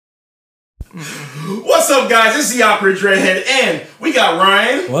What's up, guys? It's the Awkward Dreadhead, and we got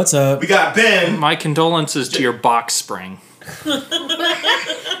Ryan. What's up? We got Ben. My condolences to your box spring. We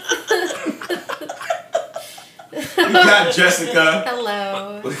got Jessica.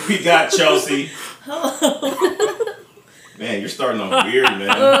 Hello. We got Chelsea. Hello. Man, you're starting off weird, man.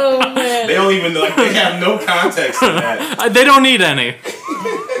 Oh, man. They don't even know, like, they have no context in that. They don't need any.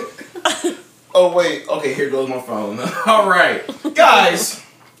 Oh, wait. Okay, here goes my phone. All right. Guys,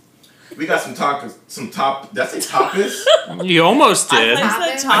 we got some tacos. Did I say tapas? You almost did.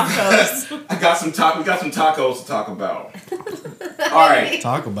 I said tacos. We got some tacos to talk about. All right.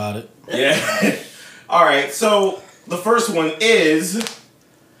 Talk about it. Yeah. All right. So the first one is,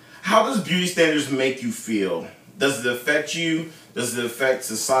 how does beauty standards make you feel? Does it affect you? Does it affect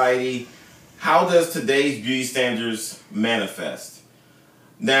society? How does today's beauty standards manifest?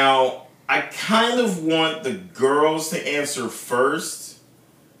 Now, I kind of want the girls to answer first,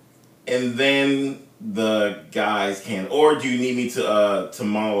 and then the guys can. Or do you need me to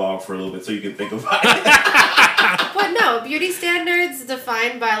monologue for a little bit so you can think about it? But no, beauty standards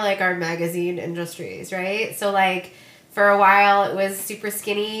defined by like our magazine industries, right? So like for a while it was super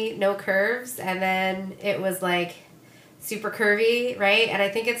skinny, no curves, and then it was like super curvy, right? And I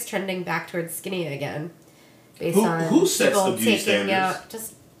think it's trending back towards skinny again. Based on who sets people the beauty taking standards? out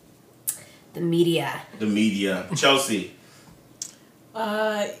just the media. The media. Chelsea.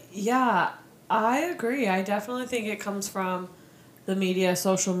 Yeah, I agree. I definitely think it comes from the media,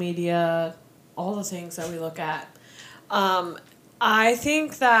 social media, all the things that we look at. I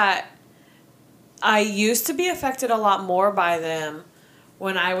think that I used to be affected a lot more by them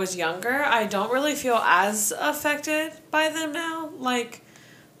when I was younger. I don't really feel as affected by them now. Like,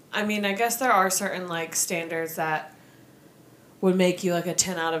 I mean, I guess there are certain, like, standards that would make you, like, a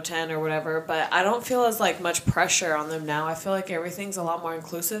 10 out of 10 or whatever, but I don't feel as, like, much pressure on them now. I feel like everything's a lot more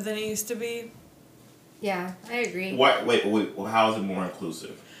inclusive than it used to be. Yeah, I agree. Wait. Well, how is it more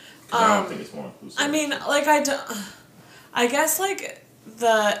inclusive? 'Cause I don't think it's more inclusive. I mean, like, I guess, like,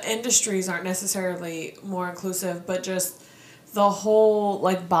 the industries aren't necessarily more inclusive, but just the whole,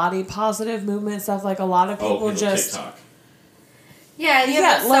 like, body positive movement stuff. Like, a lot of people just... TikTok. Yeah, you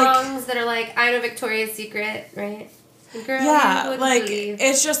Yeah, have like- songs that are like, I know Victoria's Secret, right? Girl, Yeah, you wouldn't like, believe.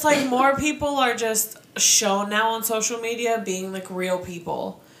 it's just, like, more people are just shown now on social media being, like, real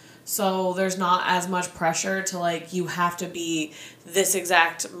people. So there's not as much pressure to, like, you have to be this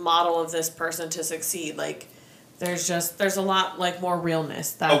exact model of this person to succeed. Like, there's a lot, like, more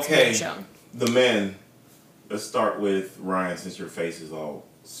realness that's being shown. The men. Let's start with Ryan, since your face is all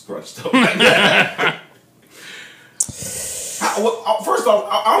scrunched up like that. First off,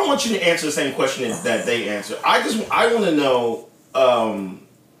 I don't want you to answer the same question that they answer. I want to know,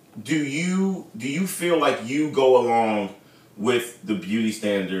 do you feel like you go along with the beauty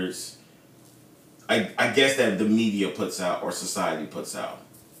standards, I guess, that the media puts out or society puts out?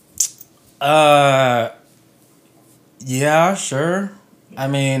 Yeah, sure. I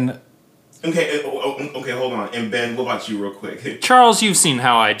mean... Okay, hold on. And Ben, what about you real quick? Charles, you've seen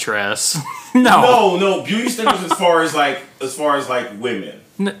how I dress. No. No, beauty standards as far as women.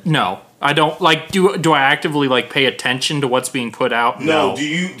 No. I don't, like, do I actively, like, pay attention to what's being put out? No. Are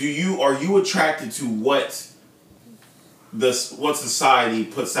you attracted to what society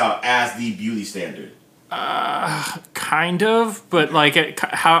puts out as the beauty standard? Kind of, but, like,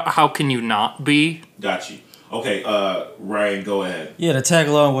 how can you not be? Got you. Okay, Ryan, go ahead. Yeah, to tag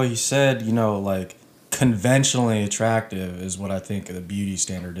along what you said, you know, like, conventionally attractive is what I think the beauty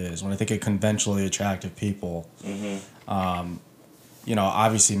standard is. When I think of conventionally attractive people, you know,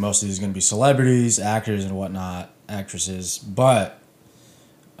 obviously most of these are going to be celebrities, actors and whatnot, actresses. But,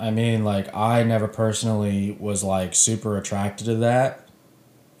 I mean, like, I never personally was, like, super attracted to that.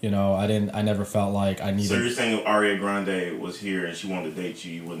 You know, I never felt like I needed... So you're saying if Ariana Grande was here and she wanted to date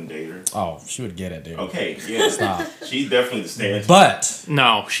you wouldn't date her? Oh, she would get it, dude. Okay, yeah. Stop. She's definitely the standard. But...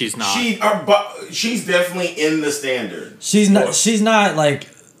 No, she's not. She's definitely in the standard. She's not, like...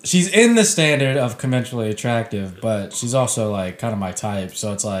 She's in the standard of conventionally attractive, but she's also, like, kind of my type,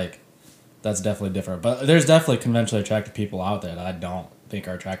 so it's, like, that's definitely different. But there's definitely conventionally attractive people out there that I don't think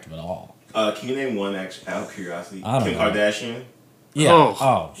are attractive at all. Can you name one, out of curiosity? I don't Kim know. Kardashian? Yeah.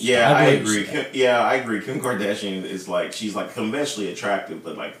 Oh. Yeah, I agree. I agree. Kim Kardashian is, like, she's, like, conventionally attractive,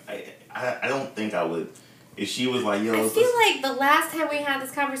 but, like, I don't think I would... If she was like, yo... I feel like the last time we had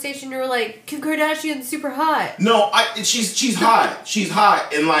this conversation, you were like, Kim Kardashian's super hot. No, she's hot. She's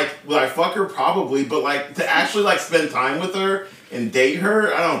hot. And, like, would I fuck her? Probably. But, like, to actually, like, spend time with her and date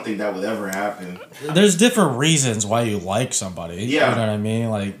her, I don't think that would ever happen. There's different reasons why you like somebody. Yeah. You know what I mean?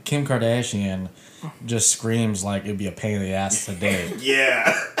 Like, Kim Kardashian... just screams like it'd be a pain in the ass to date.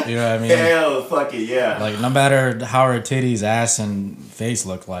 Yeah. You know what I mean? Hell, fuck it, yeah. Like no matter how her titties, ass, and face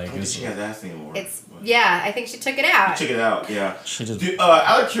look like, I don't think it's, she has ass anymore. I think she took it out. Check it out, yeah. she just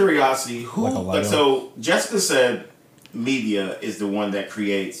Out of curiosity, who Like a Lego. so Jessica said media is the one that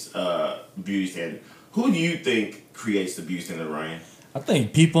creates beauty standard. Who do you think creates the beauty standard, Ryan? I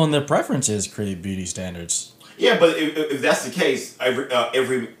think people and their preferences create beauty standards. Yeah, but if that's the case,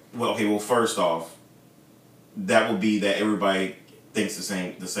 first off, that would be that everybody thinks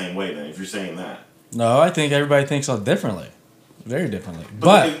the same way. Then, if you're saying that, No, I think everybody thinks so differently, very differently.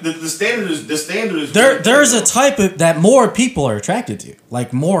 But the standard is there's a type of that more people are attracted to,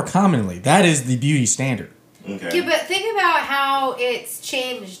 like more commonly. That is the beauty standard. Okay. Yeah, but think about how it's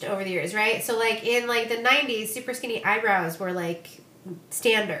changed over the years, right? So, like, in, like, the 90s, super skinny eyebrows were, like,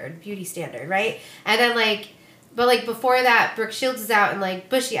 beauty standard, right? And then, like, but, like, before that, Brooke Shields is out and, like,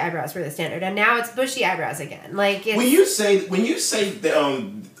 bushy eyebrows were the standard. And now it's bushy eyebrows again. Like, it's... When you say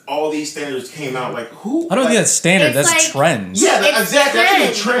that, all these standards came out, like, who... I don't think that's standard. It's That's like- trends. Yeah, It's exactly.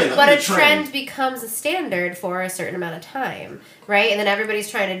 That's a trend. But a That's trend becomes a standard for a certain amount of time, right? And then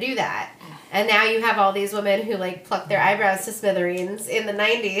everybody's trying to do that. And now you have all these women who, like, pluck their eyebrows to smithereens in the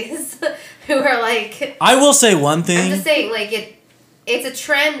 90s who are, like... I will say one I'm thing. just saying, like, it's a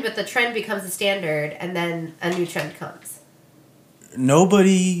trend, but the trend becomes a standard, and then a new trend comes.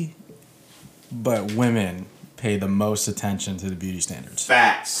 Nobody but women pay the most attention to the beauty standards.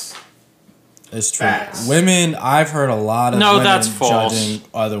 Facts. It's true. Facts. Women, I've heard a lot of No, women that's false. judging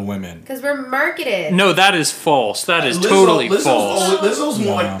other women. Because we're marketed. No, that is false. That is totally false. Lizzo's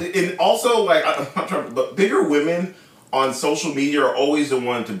more Wow. like, and also like I'm not trying, but bigger women on social media are always the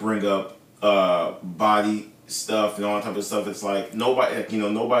one to bring up body stuff and all that type of stuff. It's like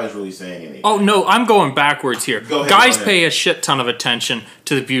nobody's really saying anything. Oh no, I'm going backwards here. Go ahead, Guys go ahead. pay a shit ton of attention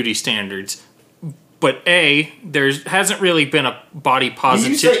to the beauty standards, but there hasn't really been a body When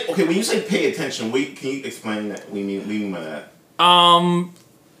positive. you say pay attention, can you explain that? What do you mean by that?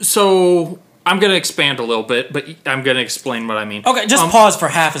 So I'm gonna expand a little bit, but I'm gonna explain what I mean. Okay, just pause for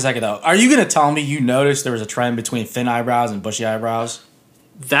half a second though. Are you gonna tell me you noticed there was a trend between thin eyebrows and bushy eyebrows?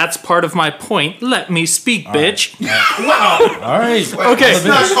 That's part of my point. Let me speak, bitch. Wow. All right. Okay. Let's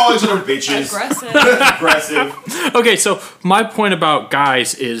not call each other bitches. Aggressive. Aggressive. Okay, so my point about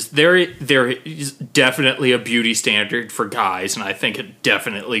guys is there is definitely a beauty standard for guys, and I think it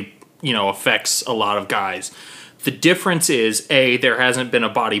definitely, affects a lot of guys. The difference is, A, there hasn't been a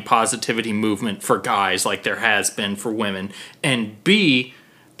body positivity movement for guys like there has been for women, and B,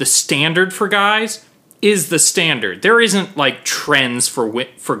 the standard for guys is the standard. There isn't like trends for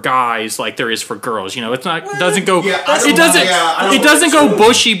guys like there is for girls. It's not doesn't go it doesn't go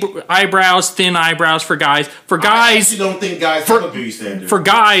bushy eyebrows, thin eyebrows for guys. For I guys, actually don't think guys have a beauty standard. for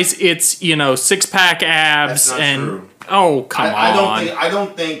guys it's six-pack abs. That's not and true. oh come on. I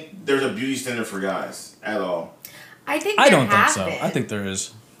don't think there's a beauty standard for guys at all. I think I there don't think have so. been. I think there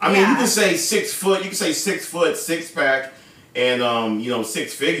is. I mean, you Yeah. can say 6 foot. You can say 6 foot, 6-pack, and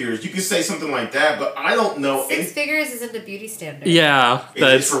 6 figures. You can say something like that, but I don't know. Six figures isn't a beauty standard. Yeah, It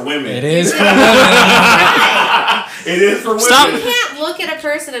is for women. It is. It is for women. Stop. You can't look at a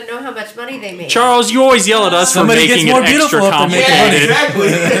person and know how much money they make. Charles, you always yell at us Somebody for gets making more it extra beautiful if they make complicated. Yeah,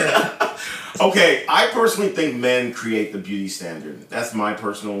 exactly. Okay, I personally think men create the beauty standard. That's my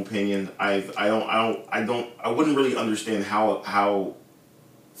personal opinion. I wouldn't really understand how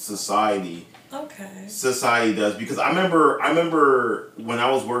society does, because I remember when I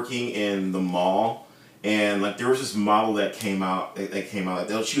was working in the mall, and like there was this model that came out.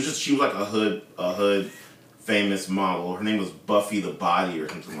 She was like a hood famous model. Her name was Buffy the Body or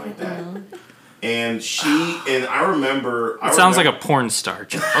something like that. And I remember. It sounds like a porn star,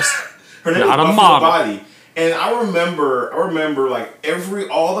 Charles. Her name Not was a Buffy model. the Body. And I remember like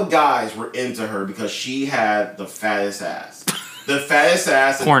all the guys were into her because she had the fattest ass. The fattest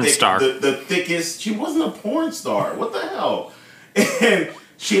ass. Porn star. The thickest. She wasn't a porn star. What the hell? And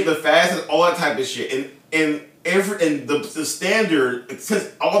she had the fattest, all that type of shit. And the standard,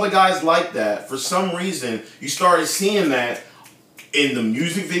 because all the guys like that, for some reason, you started seeing that in the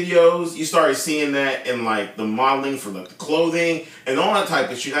music videos. You started seeing that in like the modeling for the clothing and all that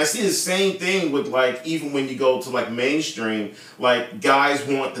type of shit. I see the same thing with like, even when you go to like mainstream, like guys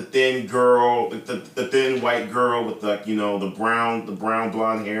want the thin girl, the thin white girl with the the brown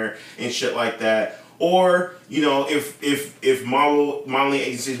blonde hair and shit like that. Or if modeling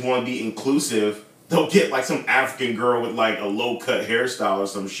agencies want to be inclusive, they'll get like some African girl with like a low cut hairstyle or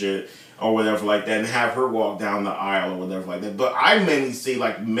some shit or whatever like that, and have her walk down the aisle or whatever like that. But I mainly see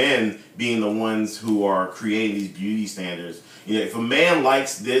like men being the ones who are creating these beauty standards. If a man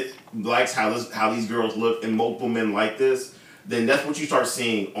likes this, likes how these girls look and multiple men like this, then that's what you start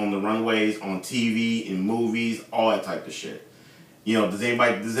seeing on the runways, on TV, in movies, all that type of shit. You know, does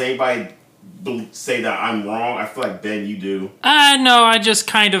anybody say that I'm wrong? I feel like, Ben, you do. No, I just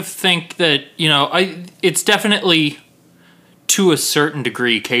kind of think that, it's definitely to a certain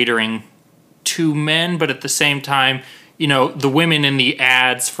degree catering to men, but at the same time, the women in the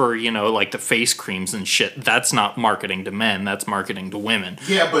ads for, like the face creams and shit, that's not marketing to men, that's marketing to women.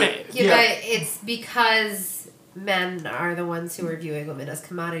 Yeah, but but it's because men are the ones who are viewing women as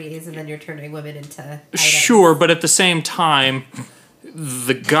commodities, and then you're turning women into items. Sure, but at the same time,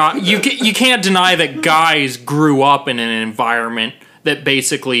 the guy you can't deny that guys grew up in an environment that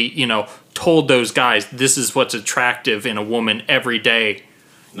basically, told those guys this is what's attractive in a woman every day.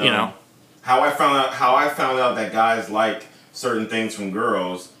 No. How I found out that guys like certain things from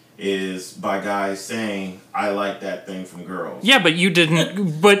girls is by guys saying, I like that thing from girls. Yeah, but you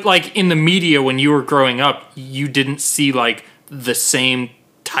didn't. But like in the media when you were growing up, you didn't see like the same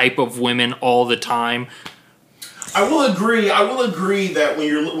type of women all the time. I will agree that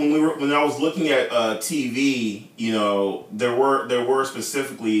when I was looking at TV, there were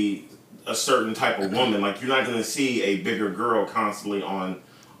specifically a certain type of woman. Like, you're not going to see a bigger girl constantly on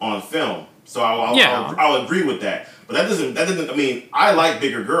film. So I'll agree with that. But that doesn't. I mean, I like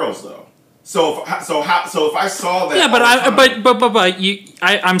bigger girls though. So if I saw that. Yeah,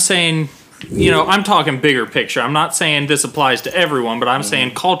 I'm saying, I'm talking bigger picture. I'm not saying this applies to everyone, but I'm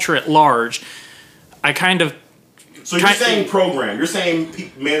saying culture at large. I kind of. So you're saying program. You're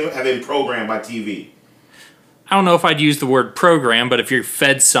saying men have been programmed by TV. I don't know if I'd use the word program, but if you're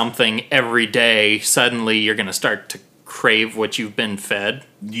fed something every day, suddenly you're going to start to crave what you've been fed.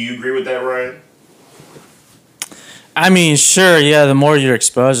 Do you agree with that, Ryan? I mean, sure, yeah, the more you're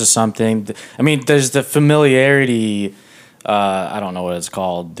exposed to something. I mean, there's the familiarity, I don't know what it's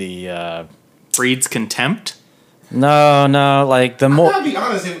called, breeds contempt? No, like the more... I gotta be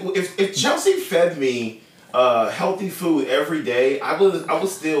honest, if Chelsea fed me healthy food every day, I would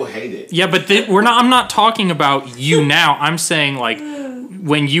still hate it. Yeah, but I'm not talking about you now. I'm saying, like,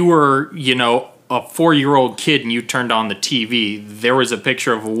 when you were, a 4-year-old kid and you turned on the TV, there was a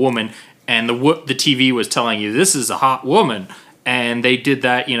picture of a woman and the TV was telling you, this is a hot woman. And they did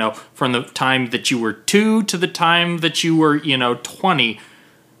that, from the time that you were 2 to the time that you were, 20.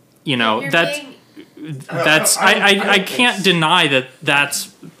 I can't deny that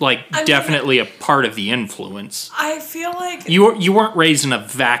that's like definitely a part of the influence. I feel like you weren't raised in a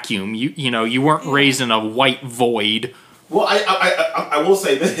vacuum. You weren't raised in a white void. Well, I will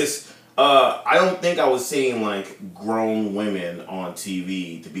say this. I don't think I was seeing like grown women on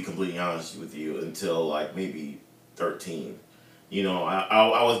TV, to be completely honest with you, until like maybe 13.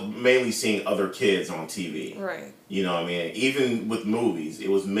 I was mainly seeing other kids on TV. Right. You know what I mean? Even with movies, it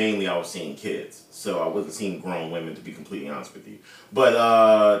was mainly I was seeing kids. So I wasn't seeing grown women, to be completely honest with you.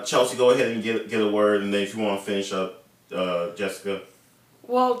 But Chelsea, go ahead and get a word, and then if you want to finish up, Jessica.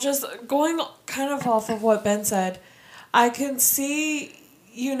 Well, just going kind of off of what Ben said, I can see,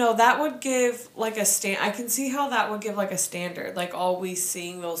 that would give like I can see how that would give like a standard, like always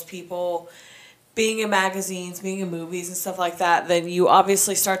seeing those people being in magazines, being in movies and stuff like that. Then you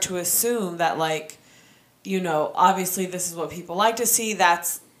obviously start to assume that like, obviously this is what people like to see.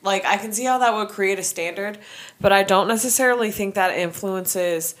 That's like, I can see how that would create a standard, but I don't necessarily think that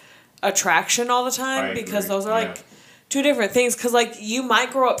influences attraction all the time, because those are like two different things. Because like, you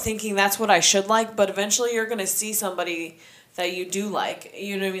might grow up thinking that's what I should like, but eventually you're going to see somebody that you do like.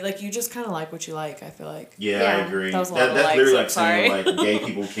 You know what I mean? Like, you just kind of like what you like, I feel like. Yeah. I agree. That's literally like saying like gay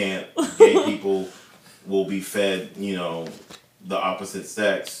people will be fed, the opposite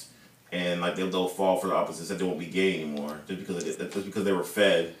sex, and like they'll fall for the opposite sex. They won't be gay anymore just because they were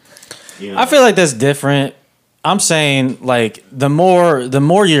fed. I feel like that's different. I'm saying like the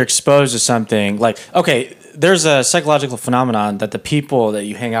more you're exposed to something, like, okay, there's a psychological phenomenon that the people that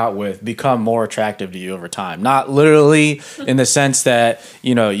you hang out with become more attractive to you over time. Not literally in the sense that,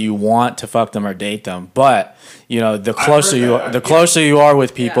 you want to fuck them or date them, but the closer you are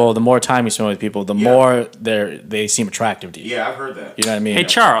with people, the more time you spend with people, the more they seem attractive to you. Yeah, I've heard that. You know what I mean? Hey,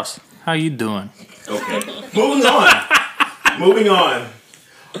 Charles, how you doing? Okay. Moving on.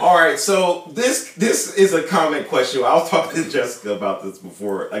 All right, so this is a comment question. I was talking to Jessica about this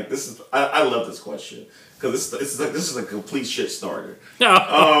before. Like, I love this question because this is a complete shit starter.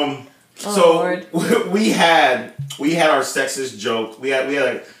 So we had our sexist jokes. We had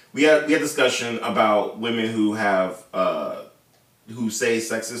discussion about women who have who say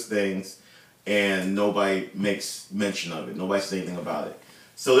sexist things and nobody makes mention of it. Nobody says anything about it.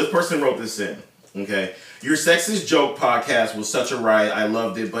 So this person wrote this in. Okay. Your sexist joke podcast was such a riot. I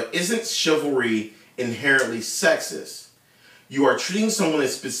loved it. But isn't chivalry inherently sexist? You are treating someone a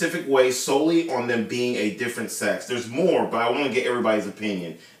specific way solely on them being a different sex. There's more, but I want to get everybody's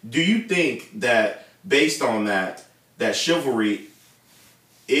opinion. Do you think that, based on that chivalry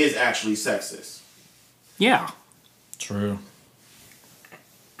is actually sexist? Yeah. True.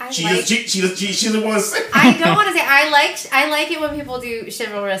 She's the one saying. I don't want to say I like it when people do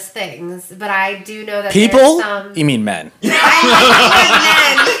chivalrous things, but I do know that People? there's some. You mean men? I like when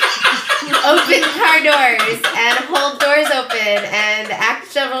men open car doors and hold doors open and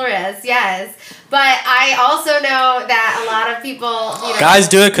act chivalrous. Yes, but I also know that a lot of people, Guys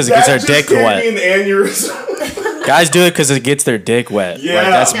do it because it gets their dick wet. An aneurysm. Guys do it because it gets their dick wet. Yeah. Like,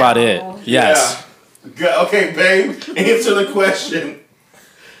 that's about No. it. Yes. Yeah. Okay, babe. Answer the question.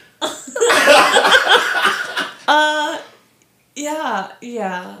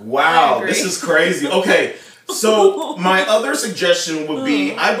 Yeah. Wow, I agree. this is crazy. Okay, so my other suggestion would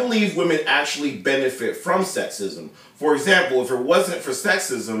be I believe women actually benefit from sexism. For example, if it wasn't for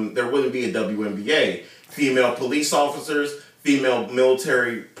sexism, there wouldn't be a WNBA. Female police officers, female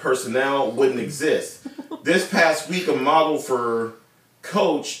military personnel wouldn't exist. This past week, a model for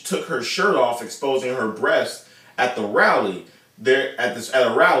Coach took her shirt off, exposing her breasts at the rally. At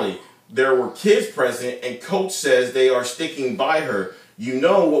a rally. There were kids present, and Coach says they are sticking by her. You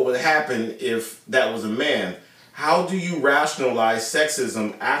know what would happen if that was a man. How do you rationalize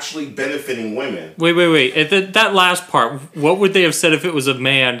sexism actually benefiting women? Wait. At that last part, what would they have said if it was a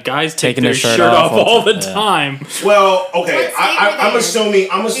man? Guys take Taking their their shirt shirt off off all the yeah. time. Well, okay, What state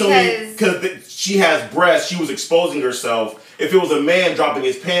I'm were assuming Because- because she has breasts, she was exposing herself. If it was a man dropping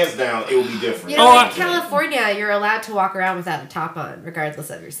his pants down, it would be different. You know, Oh, in I- California, you're allowed to walk around without a top on, regardless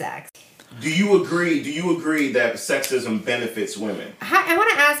of your sex. Do you agree that sexism benefits women? I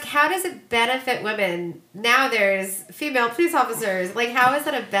want to ask, how does it benefit women? Now there's female police officers. Like, how is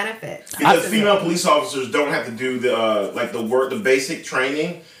that a benefit? Because female police officers don't have to do the basic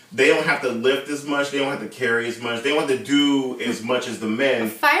training. They don't have to lift as much. They don't have to carry as much. They don't have to do as much as the men.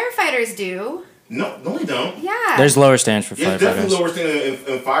 Firefighters do. No, they don't. Yeah. There's lower standards for Yeah, definitely firefighters. lower standard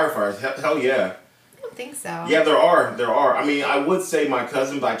in firefighters. Hell yeah. I don't think so. Yeah, there are. I mean, I would say my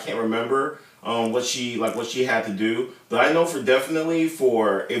cousin, but I can't remember what she had to do. But I know for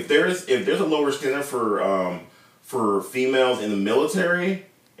if there's a lower standard for females in the military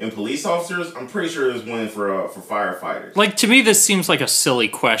and police officers, I'm pretty sure there's one for firefighters. Like, to me, this seems like a silly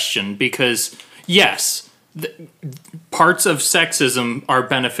question because, yes, parts of sexism are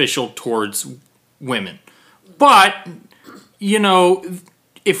beneficial towards women. But,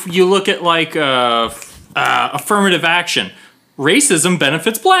 if you look at, like, affirmative action, racism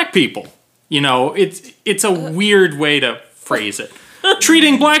benefits black people. It's a weird way to phrase it.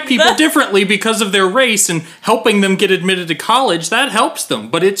 Treating black people differently because of their race and helping them get admitted to college, that helps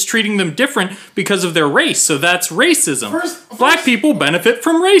them. But it's treating them different because of their race, so that's racism. Black people benefit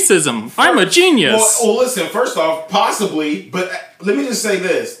from racism. I'm a genius. Well, listen, first off, possibly, but let me just say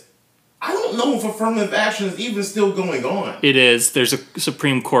this. I don't know if affirmative action is even still going on. It is. There's a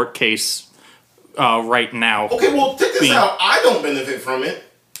Supreme Court case right now. Okay, well, check this out. I don't benefit from it.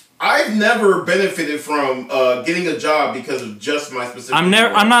 I've never benefited from getting a job because of just my specific. I'm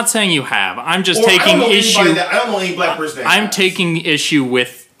not saying you have. I'm just Or taking I issue. I don't know any black person. I'm taking issue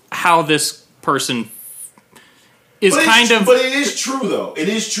with how this person is But it is true though. It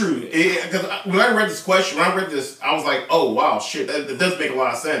is true. Because when I read this question, I was like, oh wow, shit, that does make a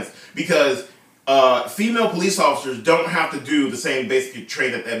lot of sense. Because female police officers don't have to do the same basic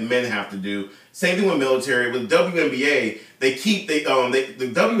training that men have to do. Same thing with military. With WNBA, the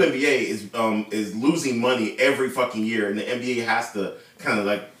WNBA is losing money every fucking year, and the NBA has to kind of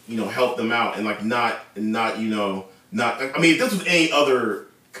help them out and not. I mean, if this was any other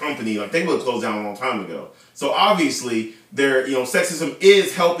company, they would have closed down a long time ago. So obviously, sexism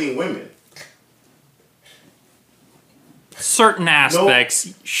is helping women. certain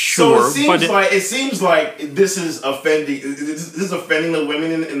aspects, sure, So it seems like this is offending. This is offending the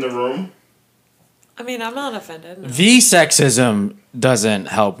women in the room. I mean, I'm not offended. No. The sexism doesn't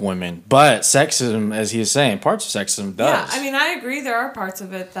help women, but sexism, as he is saying, parts of sexism does. Yeah, I mean, I agree. There are parts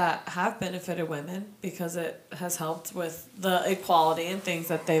of it that have benefited women because it has helped with the equality and things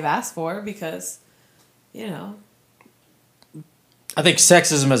that they've asked for. Because, I think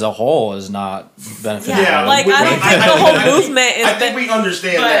sexism as a whole is not beneficial. Yeah, I don't think the whole movement is. I think we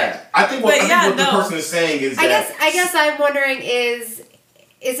understand that. I think what the person is saying is that. I guess I'm wondering is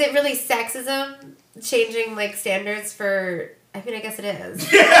it really sexism changing standards for? I mean, I guess it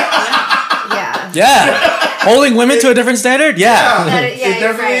is. Yeah. Yeah. Holding women to a different standard? Yeah. It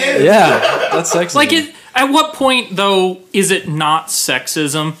definitely is. Yeah. That's sexism. Like, at what point though is it not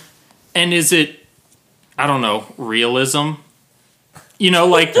sexism, and is it, I don't know, realism? You know,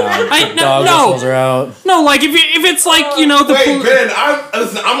 like dog whistles are out. no, like if it's like, you know, the Wait, Ben,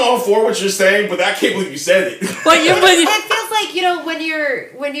 I'm all for what you're saying, but I can't believe you said it. like yeah, but It feels like, you know, when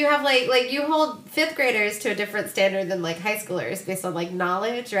you have like you hold fifth graders to a different standard than like high schoolers based on like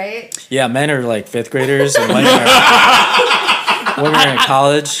knowledge, right? Yeah, men are like fifth graders and women are in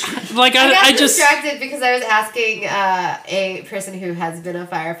college. like I got I just distracted because I was asking a person who has been a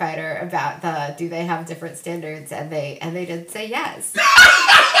firefighter about do they have different standards, and they did say yes.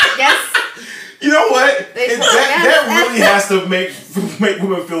 Yes. You know what? They told That us. really has to make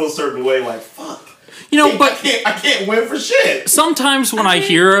women feel a certain way. Like, fuck. you know, I but can't win for shit. sometimes when I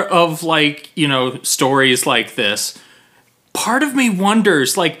hear of like, you know, stories like this, part of me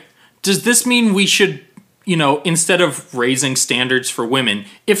wonders, like, does this mean we should, you know, instead of raising standards for women,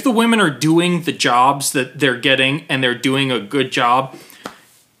 if the women are doing the jobs that they're getting and they're doing a good job,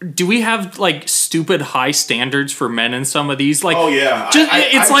 do we have like stupid high standards for men in some of these? Like, Oh yeah, just,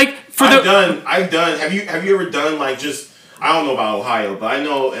 it's like for I've the done. Have you ever done like just? I don't know about Ohio, but I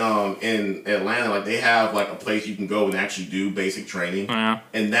know in Atlanta, like they have like a place you can go and actually do basic training, Yeah.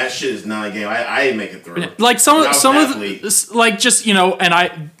 and that shit is not a game. I didn't make it through. like When I was some an of athlete. the, like just, you know,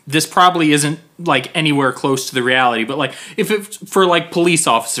 and this probably isn't like anywhere close to the reality, but like if it's for like police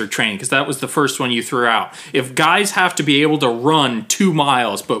officer training, because that was the first one you threw out, if guys have to be able to run 2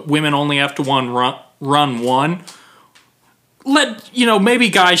 miles but women only have to run 1, you know, maybe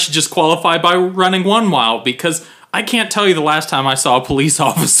guys should just qualify by running 1 mile, because I can't tell you the last time I saw a police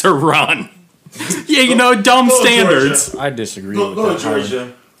officer run. Yeah, you know, dumb Go, standards. I disagree Go with to that.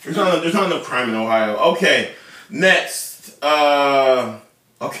 Georgia. There's not enough crime in Ohio. Okay, next.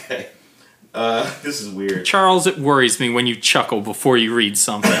 Okay. This is weird. Charles, it worries me when you chuckle before you read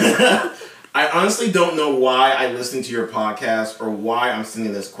something. I honestly don't know why I listen to your podcast or why I'm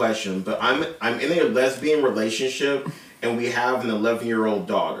sending this question, but I'm in a lesbian relationship and we have an 11-year-old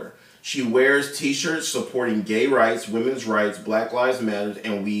daughter. She wears t-shirts supporting gay rights, women's rights, Black Lives Matter,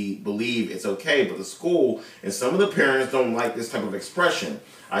 and we believe it's okay, but the school and some of the parents don't like this type of expression.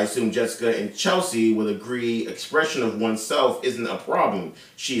 I assume Jessica and Chelsea would agree expression of oneself isn't a problem.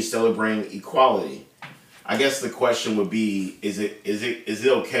 She is celebrating equality. I guess the question would be, is it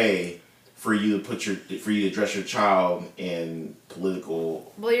okay for you to address your child in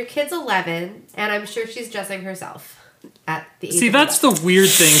political? Well, your kid's 11, and I'm sure she's dressing herself at the age See, of that's the 11. weird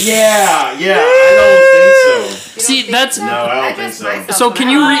thing. Yeah, I don't think so. You don't See, think that's- so? No, I don't think dress so. myself So when can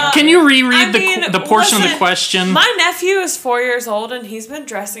I you was can you reread I mean, the portion of the listen, question? My nephew is 4 years old and he's been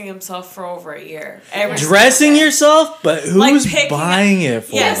dressing himself for over a year. Every Dressing single day. yourself, but Like who's picking buying it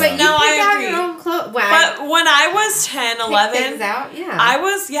for? Yes, But them? you No, pick I out agree. your own clothes. But when I was 10, 11, things out, yeah. I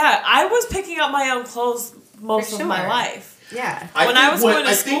was picking out my own clothes most For of my sure. life. Yeah. When I was going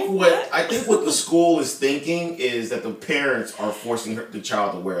to school, I think what the school is thinking is that the parents are forcing the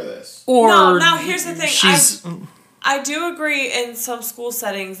child to wear this. Or No, now here's the thing. She's I do agree in some school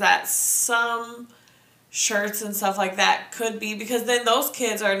settings that some shirts and stuff like that could be, because then those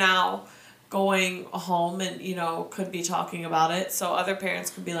kids are now going home and, you know, could be talking about it. So other parents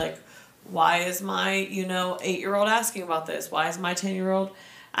could be like, why is my, you know, 8-year-old asking about this? Why is my 10-year-old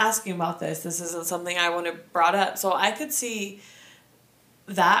asking about this? This isn't something I want to brought up. So I could see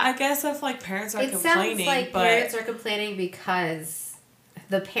that, I guess, if like parents are It complaining. sounds like but parents are complaining because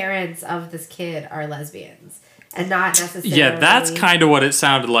the parents of this kid are lesbians and not necessarily. yeah, that's kind of what it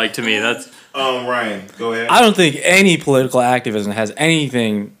sounded like to me. That's Ryan, go ahead. I don't think any political activism has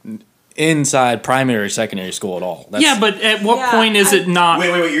anything inside primary or secondary school at all. That's, yeah, but at what Yeah, point is it not?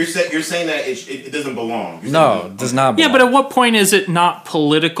 Wait. You're saying that it doesn't belong. You're no, saying- it does not. Yeah, belong. but at what point is it not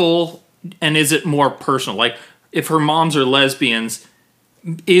political, and is it more personal? Like, if her moms are lesbians,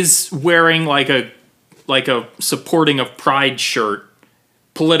 is wearing like a supporting of pride shirt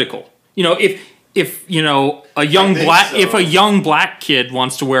political? You know, if you know a young think black so. if a young black kid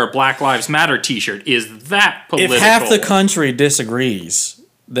wants to wear a Black Lives Matter T-shirt, is that political? if half the country disagrees,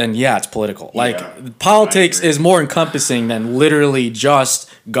 then yeah, it's political. Yeah, Like politics I agree. is more encompassing than literally just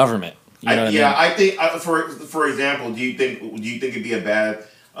government. You know what I mean? I think for example, do you think it'd be a bad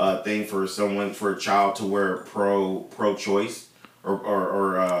thing for a child to wear pro-choice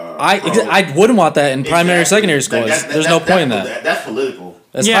or I wouldn't want that in primary or secondary school. There's no point in that. That's political.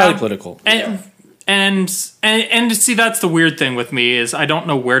 That's Yeah. highly political. And see, that's the weird thing with me is I don't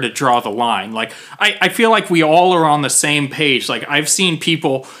know where to draw the line. Like I feel like we all are on the same page. Like I've seen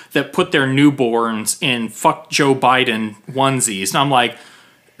people that put their newborns in "fuck Joe Biden" onesies, and I'm like,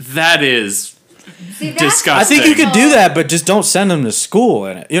 that is See, that's Disgusting. I think you could do that, but just don't send them to school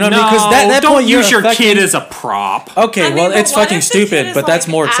in it. You know what I mean? No, Because that don't point you're use your affecting- kid as a prop. Okay, I mean, well, but it's what fucking if the kid stupid, is, but that's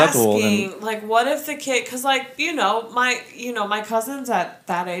like, more acceptable asking, than. like, what if the kid? Because, like, my cousins at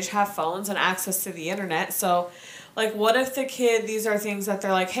that age have phones and access to the internet. So, like, what if the kid? These are things that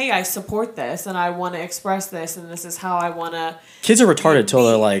they're like, hey, I support this and I want to express this, and this is how I want to. Kids are retarded till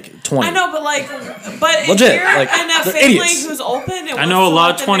they're like 20. I know, but if Legit, you're like, in a they're family idiots. who's open, and I know wants a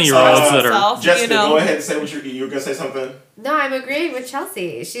lot to of let them 20-year-olds express that are- themselves, Jessica, you know? go ahead and say what you were gonna say something. No, I'm agreeing with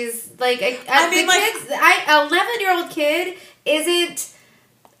Chelsea. She's like, I mean, the like- kids. 11-year-old kid isn't.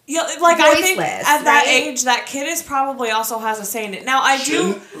 Yeah, like I think Voiceless, at that right? age, that kid is probably also has a say in it. Now I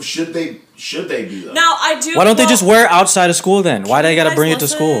do. Should they be though? Now I do. Why don't they well, just wear it outside of school then? Why can they you got to guys bring it to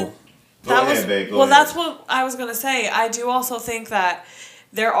listen? school? Go ahead, babe. Go ahead. That's what I was gonna say. I do also think that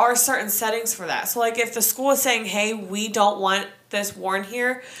there are certain settings for that. So like if the school is saying, "Hey, we don't want this worn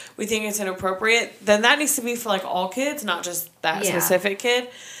here. We think it's inappropriate," then that needs to be for like all kids, not just that Yeah. specific kid.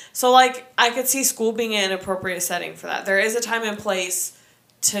 So like I could see school being an appropriate setting for that. There is a time and place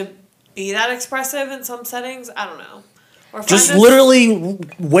to be that expressive in some settings. I don't know. Or find Just a- literally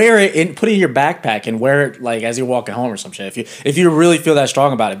wear it and put it in your backpack and wear it like as you're walking home or some shit. If you really feel that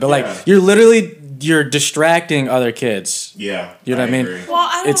strong about it, but Yeah. like you're distracting other kids. Yeah. You know what I mean? agree. Well,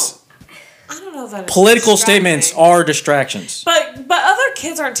 I It's don't know that it's political distracting. statements are distractions. But other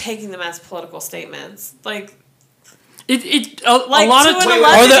kids aren't taking them as political statements. Like A Like lot to of an times.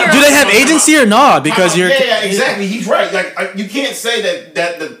 11-year-old. Do they have agency or not? Because you're yeah, exactly. He's right. Like you can't say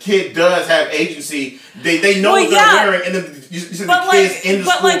that the kid does have agency. They know Well, what they're yeah. wearing, and then you said But, the kids like- in the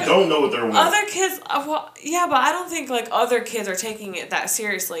but, school like, don't know what they're wearing. other kids, yeah, but I don't think like other kids are taking it that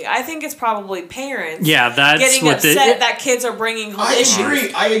seriously. I think it's probably parents. Yeah, that's getting what upset that kids are bringing home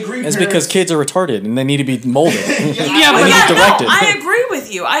issues. I agree. it's parents. because kids are retarded and they need to be molded. Yeah, They but- need Yeah, directed. no, I agree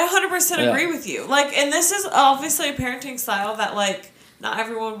with you. I 100% Yeah. agree with you. Like, and this is obviously a parenting style that like not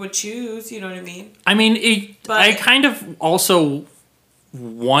everyone would choose. You know what I mean? I mean, But- I kind of also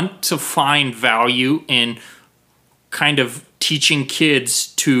want to find value in kind of teaching kids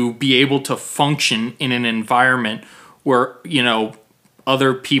to be able to function in an environment where,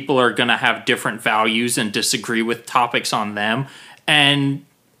 other people are going to have different values and disagree with topics on them. And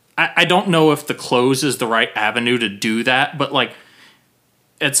I don't know if the clothes is the right avenue to do that, but like,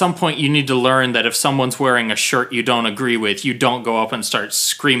 at some point you need to learn that if someone's wearing a shirt you don't agree with, you don't go up and start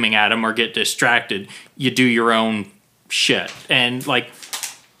screaming at them or get distracted. You do your own shit. And like,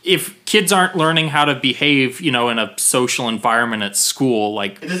 if kids aren't learning how to behave, in a social environment at school,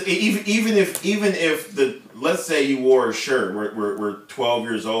 like Even if let's say you wore a shirt, we're 12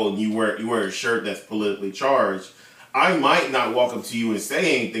 years old, and you wear a shirt that's politically charged, I might not walk up to you and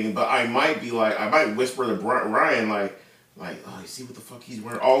say anything, but I might whisper to Ryan like, oh, you see what the fuck he's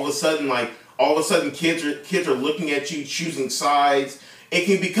wearing? All of a sudden, kids are looking at you, choosing sides. It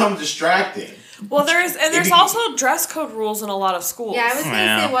can become distracting. Well, there's also dress code rules in a lot of schools. Yeah, I was going to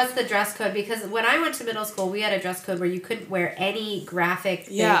Yeah. say, what's the dress code? Because when I went to middle school, we had a dress code where you couldn't wear any graphic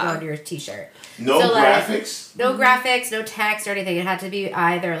thing Yeah. on your t-shirt. No So, like, graphics. No graphics, no text or anything. It had to be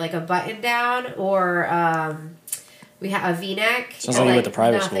either like a button down or we had a V-neck. Sounds and, like you went to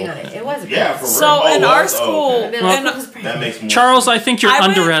private nothing school. on it. It was Yeah, for real. So in our school, okay. Middle and- school was That makes more Charles, sense. I think you're I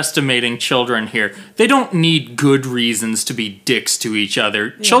went- underestimating children here. They don't need good reasons to be dicks to each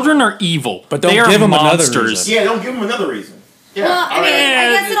other. Children are evil. But don't they are give 'em another monsters. reason. Yeah, don't give them another reason. Yeah, Well, I mean, Yeah.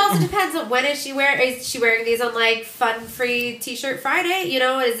 I guess it also depends on when is she wearing these on like Fun Free T-shirt Friday?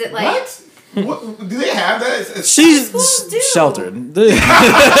 Is it like what? Do they have that? She's Schools do. sheltered.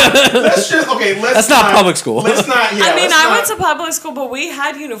 Let's just That's not public school. Let's not. Yeah, I mean, let's I not- went to public school, but we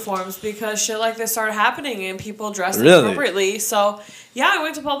had uniforms because shit like this started happening and people dressed Really? appropriately. So, yeah, I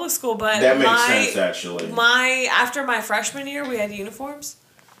went to public school, but That makes sense, actually. after my freshman year, we had uniforms,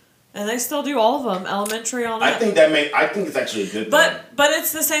 and they still do all of them, elementary on I up. think it's actually a good thing. But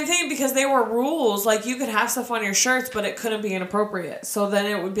it's the same thing because they were rules. Like you could have stuff on your shirts, but it couldn't be inappropriate. So then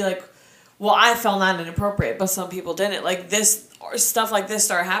it would be like, well, I found that inappropriate, but some people didn't. Like this or stuff like this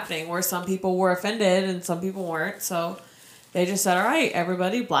started happening where some people were offended and some people weren't. So they just said, all right,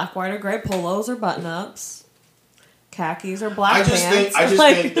 everybody, black, white, or gray polos or button ups, khakis or black I just pants.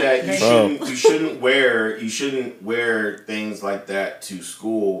 think that Bro. you shouldn't wear things like that to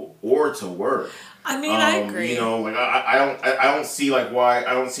school or to work. I mean, I agree. Like I don't see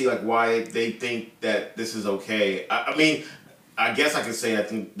why they think that this is okay. I mean, I guess I could say I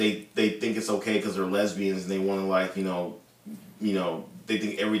think they think it's okay because they're lesbians and they want to they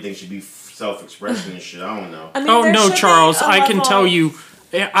think everything should be self-expression and shit. I don't know. I mean, Oh there no, should be Charles! a I can level- tell you.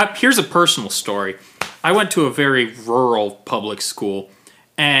 Here's a personal story. I went to a very rural public school,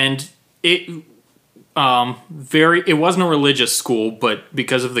 and it wasn't a religious school, but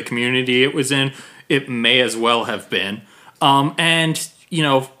because of the community it was in, it may as well have been. And, you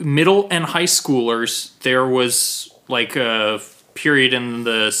know, middle and high schoolers, there was like a period in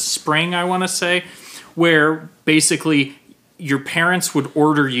the spring, I want to say, where basically your parents would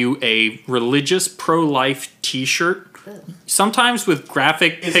order you a religious pro-life t-shirt, sometimes with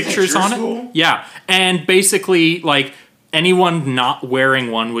graphic pictures on it. Yeah. And basically, like, anyone not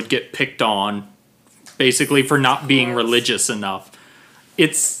wearing one would get picked on, basically, for not being religious enough.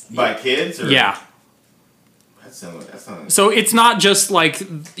 It's... By kids? Or? Yeah. That's not... So it's not just, like,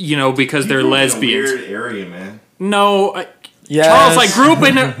 you know, because they're lesbians. In a weird area, man. No... Yes. Charles, I grew up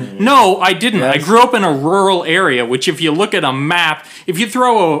in a... No, I didn't. Yes. I grew up in a rural area, which if you look at a map, if you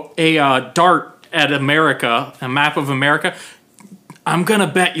throw a dart at America, a map of America, I'm going to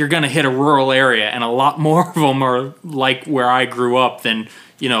bet you're going to hit a rural area, and a lot more of them are like where I grew up than,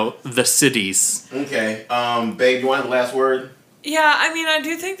 you know, the cities. Okay. Babe, you want the last word? Yeah, I mean, I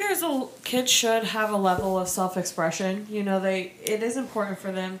do think kids should have a level of self-expression. You know, it is important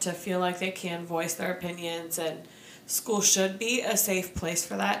for them to feel like they can voice their opinions, and school should be a safe place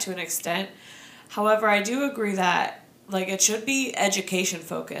for that to an extent. However, I do agree that, like, it should be education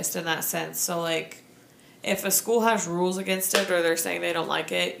focused in that sense. So, like, if a school has rules against it or they're saying they don't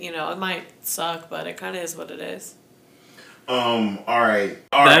like it, you know, it might suck, but it kind of is what it is. All right.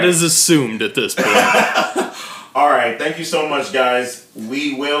 That is assumed at this point. All right. Thank you so much, guys.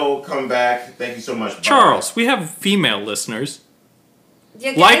 We will come back. Thank you so much. Bye. Charles, we have female listeners.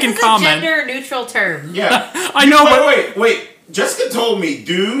 Yeah, like and comment. It's a gender-neutral term. Yeah. I know, Wait. Jessica told me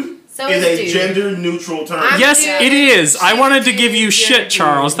dude is a gender-neutral term. Yes, it is. I wanted to give you shit,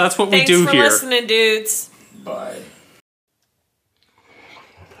 Charles. That's what we do here. Thanks for listening, dudes. Bye.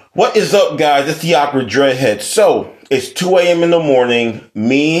 What is up, guys? It's the Awkward Dreadhead. So, it's 2 a.m. in the morning.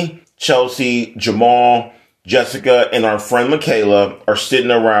 Me, Chelsea, Jamal, Jessica, and our friend Michaela are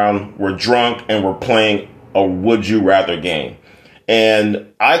sitting around. We're drunk, and we're playing a Would You Rather game.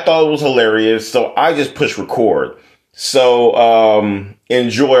 And I thought it was hilarious, so I just pushed record. So,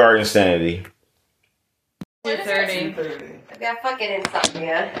 enjoy our insanity. 2:30. I've got fucking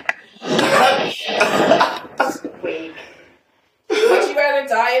insomnia. Weak. Would you rather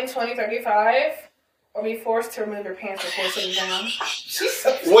die in 2035 or be forced to remove your pants before sitting down?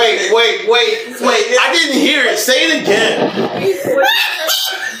 Wait. I didn't hear it. Say it again.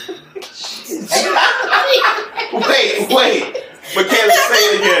 Wait. Michaela, say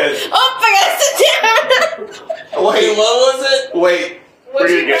it again. Oh, I gotta sit down. Wait, what was it? Wait. Would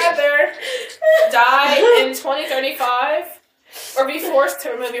you rather die in 2035 or be forced to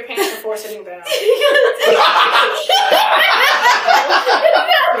remove your pants before sitting down? I'm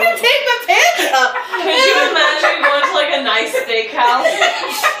gonna take my pants off. Could you imagine going to like a nice steakhouse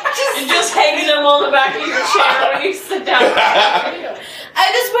and just hanging them on the back of your chair when you sit down? I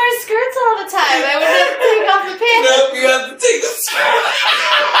just wear skirts all the time. I wouldn't have to take off the pants. Nope, you have to take the skirt.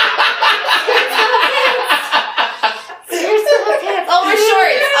 Skirts on the pants. Oh, my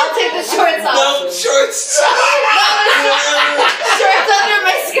shorts. I'll take the shorts off. No, shorts. Shorts under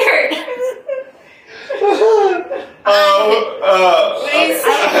my skirt. I'm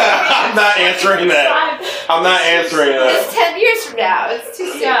not answering that. It's 10 years from now. It's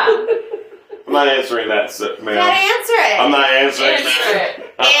too soon. I'm not answering that, ma'am. You gotta answer it. I'm not answering Answer that.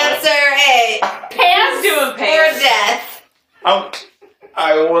 it. Answer it. Pants doing or pants. death?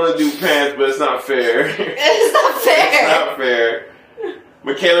 I want to do pants, but it's not fair. It's not fair. It's not fair.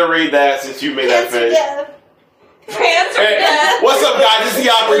 Michaela, read that since you made Pants that or face. death? Pants or Hey, death? what's up, guys? It's the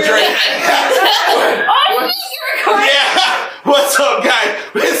Awkward Dreadhead. Oh, you're recording. Yeah. What's up, guys?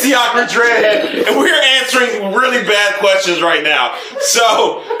 It's the Awkward Dreadhead, and we're answering really bad questions right now.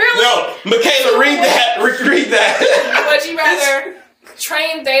 So, no, Michaela, read that. Read that. Would you rather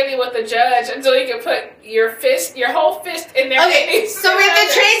train daily with the judge until you can put your whole fist in their Okay, face? so we have to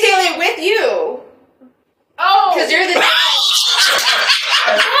train daily with you. Oh, Because you're the judge.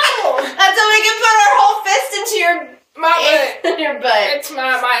 oh, Until we can put our whole fist into my butt. your butt. It's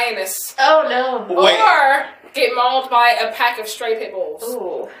my anus. Oh, no. Wait. Or get mauled by a pack of stray pit bulls.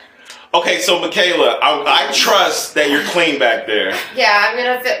 Ooh. Okay, so Michaela, I trust that you're clean back there. Yeah, I'm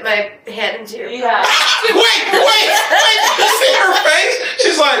gonna fit my hand into your butt. Yeah. Wait! You see her face?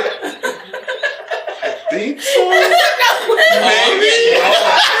 She's like, I think so. Maybe.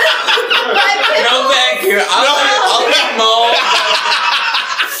 No, thank you. I'll get mauled.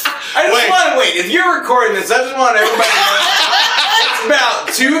 I just want to wait. If you're recording this, I just want everybody to know. It's about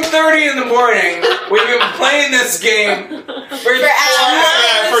 2:30 in the morning. We've been playing this game for 2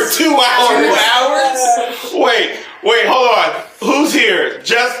 hours. For 2 hours. 2 hours? Wait, hold on. Who's here?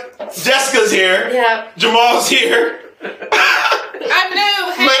 Jessica's here. Yeah. Jamal's here. I'm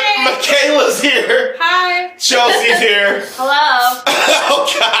new. Hey. Michaela's here. Hi. Chelsea's here. Hello.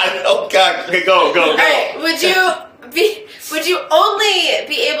 Oh God. Okay, go. All right. Would you only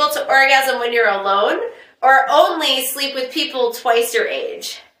be able to orgasm when you're alone, or only sleep with people twice your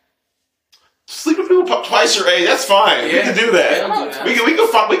age? Sleep with people twice your age. That's fine. We can do that. We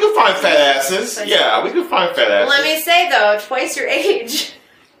can find fat asses. Yeah, we can find fat asses. Let me say though, twice your age.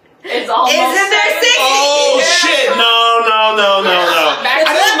 It's almost. Isn't there 60? Oh shit! No.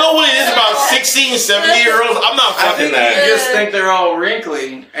 I don't know what it is about 16, 70-year-olds. I'm not I fucking think that. you just think they're all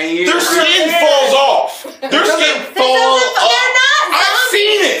wrinkly, and you. Their skin falls off. Their skin falls off. They're not. I've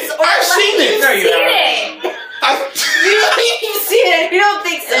seen it. I've seen it. No, you Seen haven't. it. You've seen it. You don't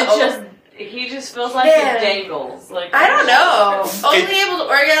think so? He just feels like Yeah. it dangles. Like I don't know. Only able to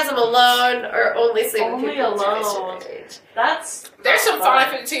orgasm alone, or only sleep with Only people twice alone. your age. There's some fine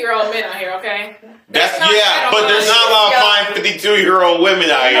 52-year-old men out here, okay? That's not bad but on there's us. not a lot of fine 52-year-old women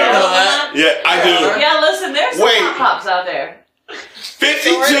out I here. know that. Yeah, I do. Yeah, listen, there's some Wait. hot pops out there.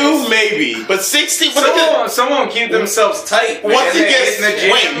 52 maybe, but 60. But look at Someone keep themselves tight. Man. once it They gets get in the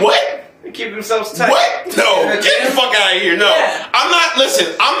gym, wait, what? They keep themselves tight. What? No, In the get the gym. fuck out of here. No, Yeah. I'm not. Listen,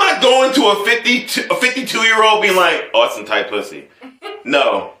 I'm not going to a 52-year-old being like, oh, that's some tight pussy.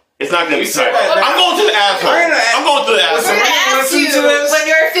 No, it's not gonna be You said tight. that- I'm going to the asshole. We're gonna- I'm going to the We're asshole. gonna ask Listen you to this. when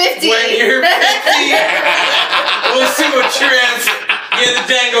you're 50. When you're 50, we'll see what your answer. Yeah, the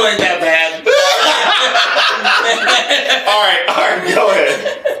dangle ain't that bad. All right, go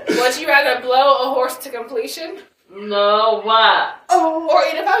ahead. Would you rather blow a horse to completion No, what? or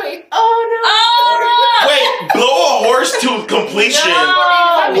eat a puppy? Oh Wait, blow a horse to completion.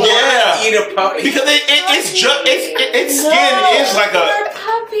 no! Yeah. Eat a puppy. Because it's just its skin is like Poor a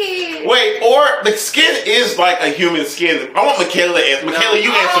puppy. wait, or the skin is like a human skin. I want Michaela to answer. Michaela,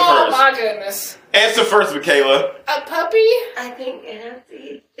 you answer Oh first. my goodness. Answer first, Michaela. A puppy? I think it has to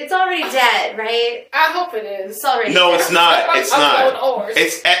eat. It's already dead, right? I hope it is. It's already No, dead. it's not. It's I'm blowing not. a horse.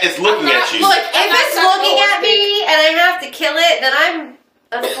 It's looking I'm at not- you. Look, if I'm not it's sucking looking a at horse me and I have to kill it, then I'm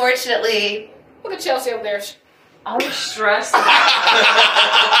unfortunately Look at Chelsea over there. I'm stressed. moving on.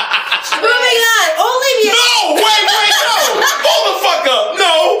 Only be No, wait, no! Hold the fuck up!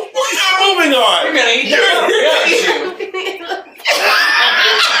 No, we're not moving on. You're gonna eat the puppy, aren't you?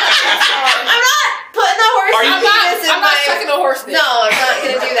 I'm not putting the horse Are you- penis in I'm my. not sucking a horse dick. No, I'm not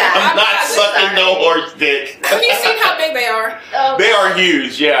gonna do that. I'm not sucking no horse dick. Have you seen how big they are? Oh, They are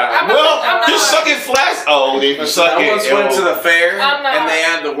huge, yeah. I'm not- Well, I'm not- just suck it flat. Oh, they can suck I it. once went to the fair I'm not- and they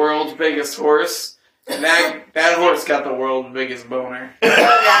had the world's biggest horse. And that horse got the world's biggest boner God.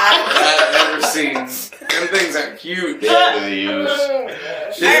 I've ever seen. Them things are huge. Yeah, they're huge.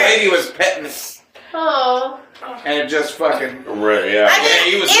 This lady was petting it, Oh. and it just fucking. Right, yeah. I mean, Yeah,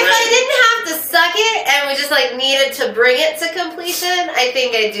 he was if I ready. didn't have to suck it and we just like needed to bring it to completion, I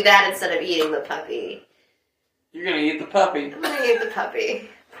think I'd do that instead of eating the puppy. You're gonna eat the puppy. I'm gonna eat the puppy.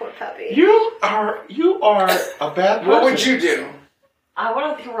 Poor puppy. You are a bad person. What would you do? I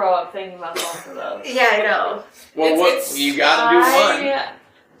want to throw up thinking about both of those. Yeah, I know. Well, It's- you gotta do one.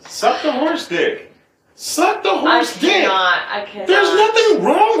 Suck the horse dick. Suck the I horse dick. cannot. I cannot. There's nothing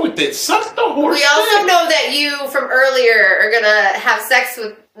wrong with it. Suck the horse We also dick. know that you from earlier are gonna have sex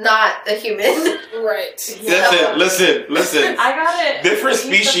with not a human. Right. Listen. I got it. Different Eat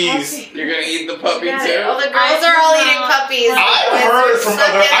the species. puppy. You're gonna eat the puppy Yeah, too. all the girls I are all cannot. eating puppies. I've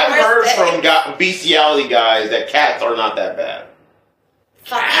heard from bestiality guys that cats are not that bad.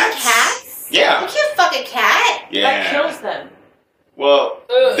 Fucking cats? You Yeah. can't fuck a cat. That Yeah. kills them. Well,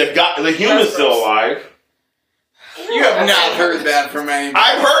 Ugh. the human's That's still gross. alive. You have not heard that from anybody.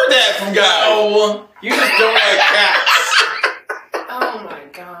 I've heard that from guys. No, you just don't like cats. Oh my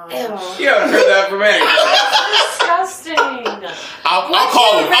god. Ew. You haven't heard that from anybody. Disgusting. I'll Would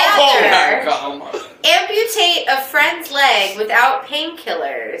call you him. I'll call him. rather- Come on. Amputate a friend's leg without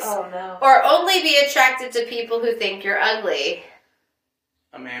painkillers. Oh no. Or only be attracted to people who think you're ugly.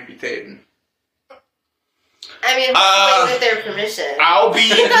 I'm amputating. I mean, hopefully with their permission. I'll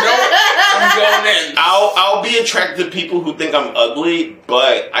be I'm going in. I'll be attracted to people who think I'm ugly,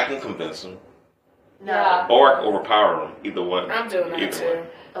 but I can convince them No. Yeah. or I can overpower them. Either one. I'm doing that Either too. one.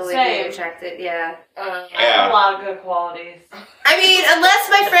 Only Same. be attracted, yeah. I have Yeah. a lot of good qualities. I mean, unless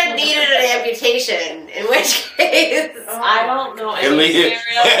my friend needed an amputation, in which case. I don't know At any least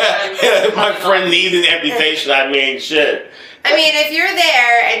scenario. if my friend needed amputation, I mean shit. I mean, if you're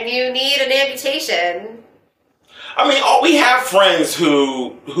there and you need an amputation. I mean, we have friends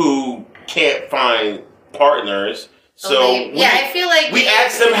who can't find partners, so only, yeah, I feel like we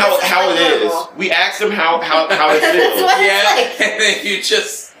ask them how it is. We ask them how it That's feels. what Yeah, it's like. and then you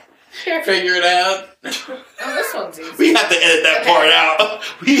just Figure it out. Oh, this one's easy. We have to edit that part out.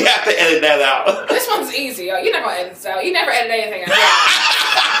 We have to edit that out. This one's easy. You're not gonna edit this out. You never edit anything out.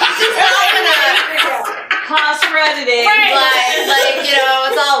 Cross-threaded. Lies, like, you know,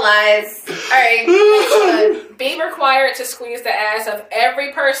 it's all lies. Alright, next one. Be required to squeeze the ass of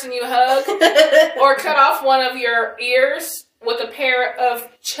every person you hug, or cut off one of your ears with a pair of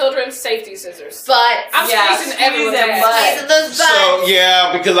children's safety scissors. But I'm squeezing everyone's ass. squeezing those butts. So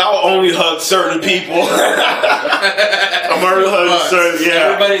yeah, because I'll only hug certain people. I'm only hugging certain. Yeah.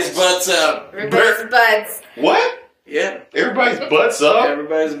 Everybody's butts up. Everybody's butts. What? Yeah. Everybody's butts up.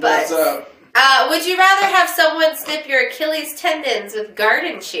 Everybody's butts up. Would you rather have someone snip your Achilles tendons with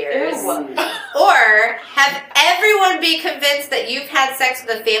garden shears? Ew. Or have everyone be convinced that you've had sex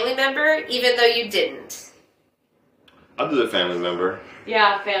with a family member even though you didn't? I'll do the family member.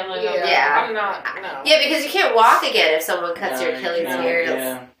 Yeah, family member. Yeah. I'm not. No. Yeah, because you can't walk again if someone cuts your Achilles here.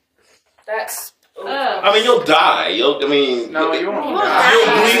 Yeah. That's. Ooh. I mean, you'll die. No, you won't. You won't die.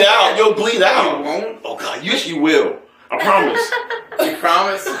 You'll bleed out. You'll bleed No, out. you won't. Oh God, yes you will. I promise. You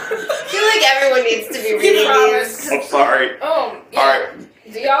promise? I feel like everyone needs to be reading promise. these. I'm sorry. Yeah. All right.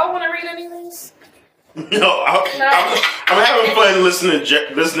 Do y'all want to read any of these? No, I'm having fun listening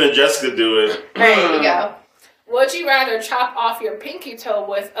to Jessica do it. Alright, here you go. Would you rather chop off your pinky toe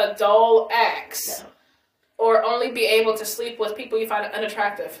with a dull axe, or only be able to sleep with people you find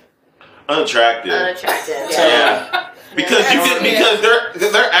unattractive? Unattractive. Unattractive. Yeah. Because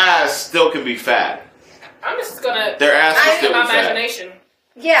their ass still can be fat. I'm just gonna. Their ass can I still my be fat. imagination.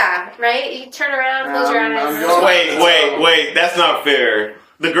 Yeah, right? You turn around, close your I'm eyes. going- Wait. That's not fair.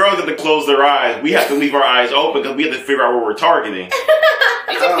 The girls have to close their eyes. We have to leave our eyes open because we have to figure out where we're targeting.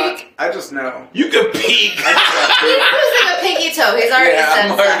 You can peek. I just know. You can peek. He's losing a pinky toe. He's already I'm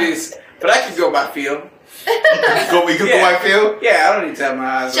said already. so. But I could go by feel. We can go Yeah. by feel. Yeah, I don't need to have my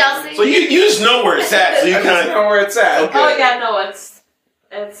eyes Chelsea. open. So you just know where it's at. So you I just kind know where it's at. Okay. Oh yeah, no, it's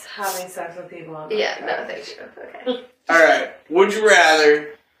having sex with people. I'm not Yeah, sure. no, thank you. Okay. All right. Would you rather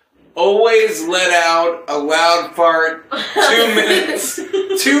always let out a loud fart 2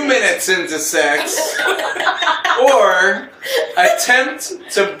 minutes into sex, or attempt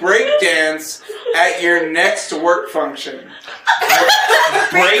to break dance at your next work function?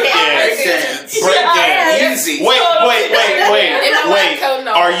 break dance. Break dance. Break dance. Easy. Wait. In my lab coat,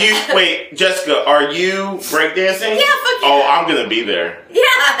 no. Are you Jessica? Are you breakdancing? Yeah, fuck Oh, yeah. I'm gonna be there. Yeah.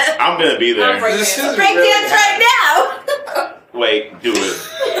 I'm gonna be there. I'm break This dancing. is Break really dance right now. Wait, do it.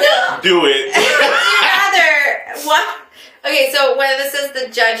 No. Do it. Would you rather what? Okay, so when this is the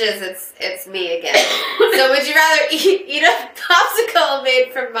judges, it's me again. So would you rather eat a popsicle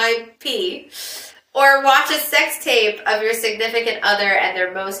made from my pee, or watch a sex tape of your significant other and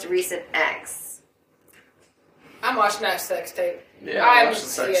their most recent ex? I'm watching that sex tape. Yeah, I'm- watch the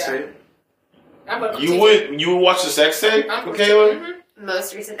sex yeah. tape. I'm gonna You would watch the sex tape, Kayla? Mm-hmm.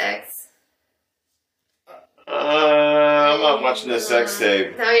 Most recent ex. I'm not watching the sex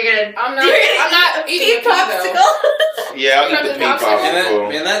tape. Now you're gonna. I'm not. You're I'm not gonna eating eat a pea though. popsicle. Yeah, I'll You eat the got pink the popsicle?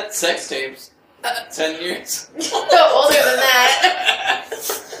 popsicle. And that sex tape's 10 years. No, older than that.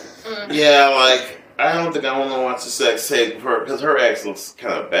 Yeah, like I don't think I want to watch the sex tape of her because her ex looks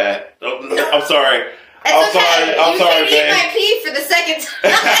kind of bad. Oh, no, I'm sorry. It's okay. I'm You sorry, can eat man. my pee for the second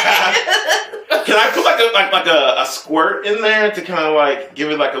time. Can I put like a squirt in there to kind of like give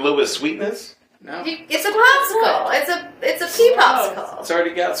it like a little bit of sweetness? No. It's a popsicle. It's a pee popsicle. It's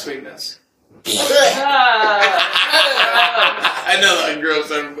already got sweetness. Ugh. I know that gross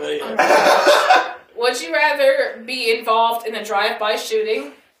everybody. Would you rather be involved in a drive-by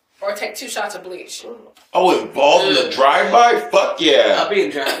shooting or take 2 shots of bleach? Oh, involved in the drive-by? Fuck yeah. I'll be in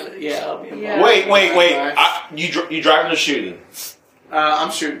drive. Yeah, I'll be involved. Yeah. Wait. You driving or shooting?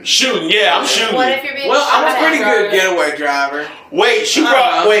 I'm shooting. Shooting, yeah, I'm shooting. What if you're being Well, I'm shot a pretty at? good getaway driver. Wait, just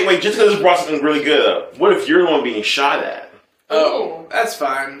because this brought something really good up. What if you're the one being shot at? Oh, that's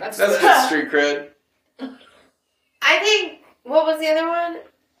fine. That's That's good. good street cred. I think. What was the other one?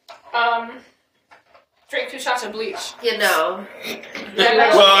 Drink 2 shots of bleach. You know.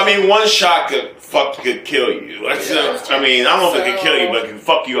 Well, I mean, one shot could kill you. Like, so, I mean, I don't know if it could kill you, but it can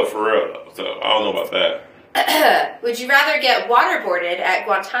fuck you up for real. Though. So I don't know about that. Would you rather get waterboarded at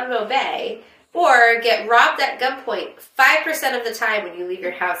Guantanamo Bay or get robbed at gunpoint 5% of the time when you leave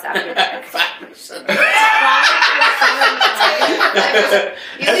your house after dark? 5%.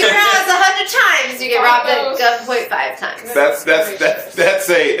 You leave your house 100 times, you get robbed at gunpoint 5 times.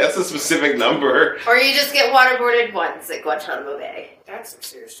 That's a specific number. Or you just get waterboarded once at Guantanamo Bay. That's some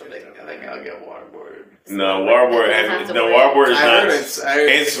serious shit. I think I'll get waterboarded. No, waterboard is I not. heard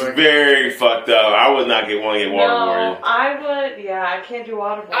it's Very fucked up. I would not want to get waterboarded. No, I would. Yeah, I can't do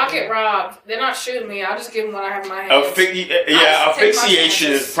waterboarding. I'll get robbed. They're not shooting me. I'll just give them what I have in my hands.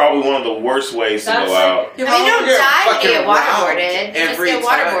 Asphyxiation is probably one of the worst ways to go out. I mean, you don't die when you get waterboarded. You just get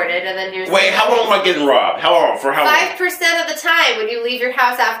waterboarded and then you're... Wait, how long am I getting robbed? How long? For how long? 5% of the time when you leave your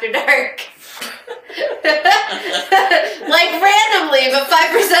house after dark. Like randomly, but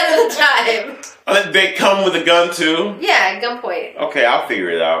 5% of the time. They come with a gun too? Yeah, gunpoint. Okay, I'll figure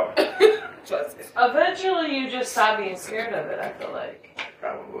it out. Eventually, you just stop being scared of it, I feel like.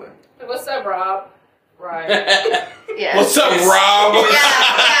 Probably. What's up, Rob? Right. Yeah. What's up, Rob?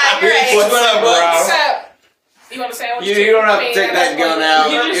 Yeah, you're right. What's up, Rob? What's up? You want a sandwich? You don't have to take that gun out.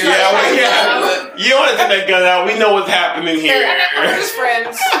 You just You don't want to take that gun out. We know what's happening here. We're just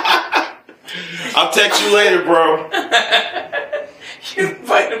friends. I'll text you later, bro. You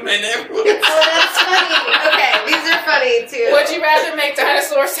invite him in everywhere. Oh, that's funny. Okay, these are funny too. Would you rather make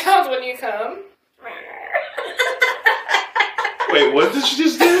dinosaur sounds when you come? Wait, what did you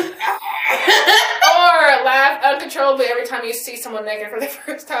just do? Or laugh uncontrollably every time you see someone naked for the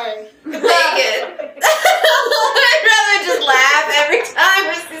first time? Naked. I'd rather just laugh every time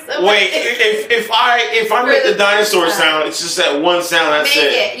I see someone. Wait, if I make the dinosaur sound, it's just that one sound. That's Make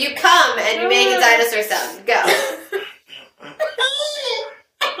it. You come and you make a dinosaur sound. Go.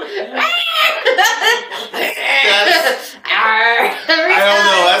 I don't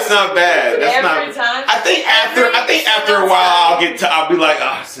know. That's not bad. That's Every not. time. I think after a while I'll be like,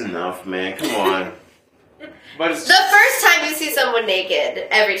 oh, it's enough, man. Come on. But it's The first time you see someone naked,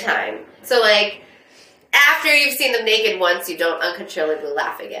 every time. So like, after you've seen them naked once, you don't uncontrollably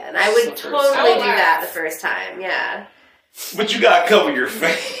laugh again. I would totally do that the first time. Yeah. But you gotta cover your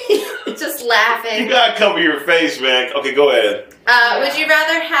face. Just laughing. You gotta cover your face, man. Okay, go ahead. Would you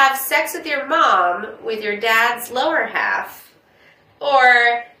rather have sex with your mom with your dad's lower half,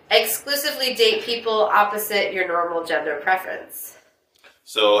 or exclusively date people opposite your normal gender preference?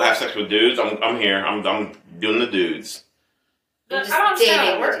 So have sex with dudes. I'm here. I'm doing the dudes. You're I don't understand how it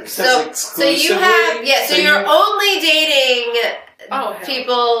dating. works. So you have so you're only dating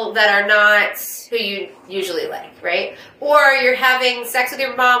people that are not who you usually like, right? Or you're having sex with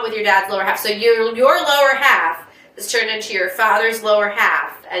your mom with your dad's lower half. So your lower half is turned into your father's lower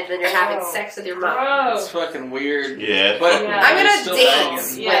half, and then you're having sex with your mom. It's fucking weird. Yeah. But Yeah. I'm gonna still date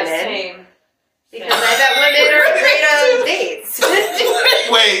banging. Yeah, women same. because I bet women are great on dates.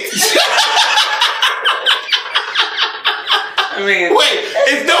 Wait. I mean, Wait,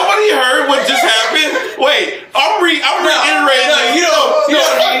 if nobody heard what just happened, wait, I'm reiterating. No, you don't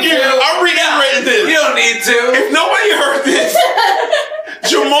fuck need you. to. I'm reiterating this. you don't need to. If nobody heard this,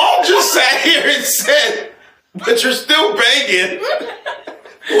 Jamal just sat here and said, but you're still banging.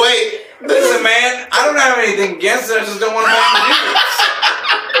 Wait, Listen, man, I don't have anything against it. I just don't want to bang dudes.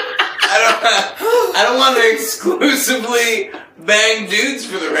 I don't want to exclusively bang dudes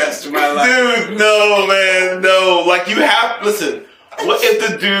for the rest of my life. dude, no, man, no. Like you have, listen, what if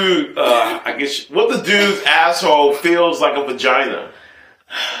the dude, what the dude's asshole feels like a vagina?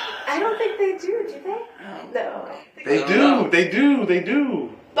 I don't think they do they? No. They do.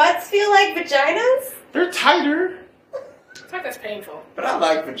 Butts feel like vaginas? They're tighter. I think that's painful. But I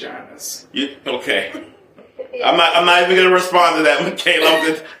like vaginas. Okay. I'm not even gonna respond to that,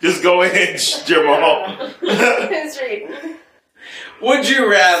 Michaela. Just go ahead, Jamal. Who's reading? Would you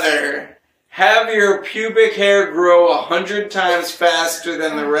rather have your pubic hair grow 100 times faster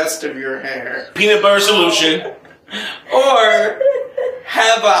than the rest of your hair, Peanut butter solution. or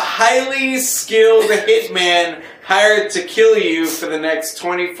have a highly skilled hitman hired to kill you for the next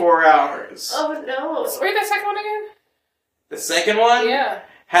 24 hours? Oh no. Read that second one again? The second one? Yeah.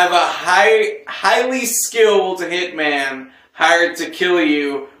 Have a highly skilled hitman hired to kill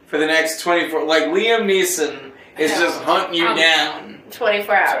you for the next 24... Like Liam Neeson is just hunting you down.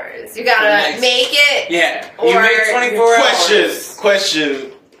 24 hours. You gotta make it. Yeah. You Or- make 24 hours.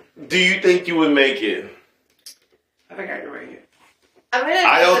 Question. Do you think you would make it? I think I can make it. I'm gonna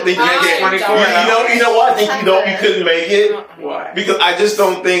I don't think you I can. 24 don't. You know what? I think you couldn't make it Why? because I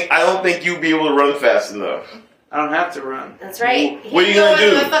don't think you'd be able to run fast enough. I don't have to run. That's right. What are you gonna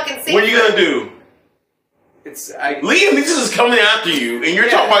do? What are you gonna do? Liam Neeson is coming after you, and you're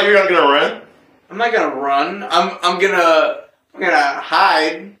talking about you're not gonna run. I'm not gonna run. I'm gonna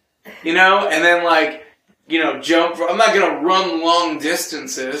hide, you know, and then jump. I'm not gonna run long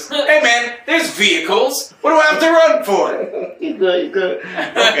distances. Hey man, there's vehicles. What do I have to run for? You good.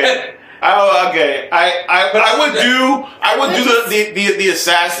 Okay. Oh, okay. I would do the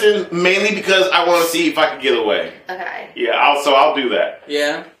assassin mainly because I want to see if I can get away. Okay. Yeah, I'll do that.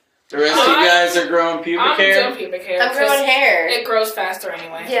 Yeah. The rest of you guys are growing pubic hair. I'm doing pubic hair. I'm growing hair. It grows faster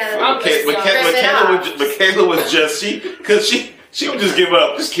anyway. Yeah. Michaela would just she would just give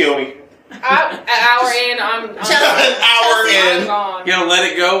up, just kill me. An hour in, I'm An hour in. gone. You gonna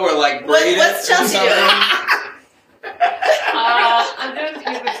let it go or like braid What's it? Chelsea doing? I'm doing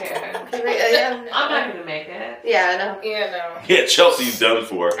pubic hair. Yeah, I'm not gonna make it. I know. Yeah, no. Yeah, Chelsea's done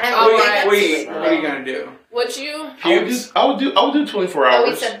for. Alright. Wait, what are you gonna do? Would you? I would do 24 hours. Oh,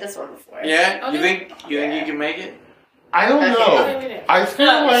 we said this one before. Yeah? Okay. You think you can make it? I don't know. Okay. I feel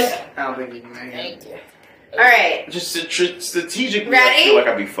like I don't think you can make it. Thank you. All right. just strategically, I Ready? feel like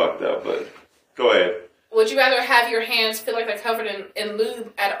I'd be fucked up. But go ahead. Would you rather have your hands feel like they're covered in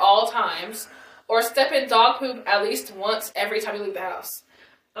lube at all times, or step in dog poop at least once every time you leave the house?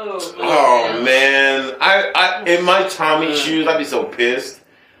 Oh man, I in my Tommy shoes, I'd be so pissed.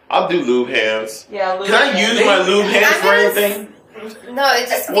 I'll do lube hands. Yeah, Can I use my lube hands for anything? No, it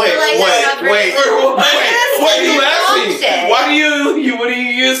just feel Wait, like wait. You asked me. What do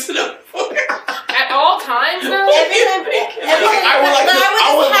you use it up for? At all times, though? I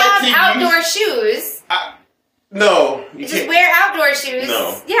would like to have outdoor use- shoes. No, you Just can't. wear outdoor shoes.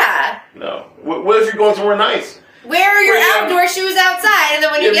 No. Yeah. No. What if you're going somewhere nice? Wear your Where you- outdoor shoes outside, and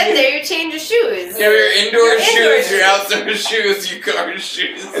then when you Yeah, get there, you change your shoes. You have your indoor Your indoor shoes, your shoes. outdoor shoes, your car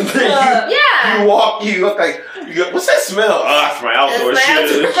shoes. And then Yeah. you walk. You look like you go, what's that smell? Oh, that's my outdoor That's my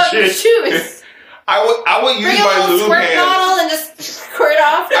outdoor shoes. shoes. I would use Bring a my little lube squirt hands. bottle and just squirt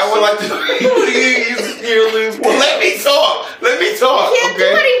off. I would like to use your lube. Well, let me talk. You can't do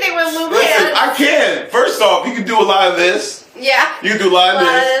okay. anything with lube Listen, hands. I can. First off, you can do a lot of this. Yeah. You can do a lot of A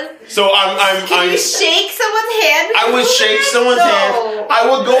lot this. So Can you shake someone's hand? with I would lube shake hands? someone's No. hand. I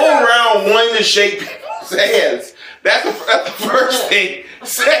would go around wanting to shake people's hands. That's the first thing.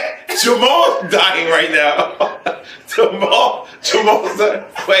 Jamal's dying right now. Jamal's dying.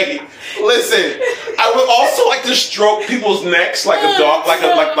 Wait, listen. I would also like to stroke people's necks like a dog, like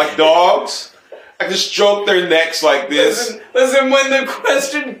dogs. I can stroke their necks like this. Listen, when the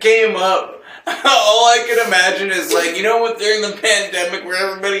question came up, all I could imagine is like, you know what, during the pandemic where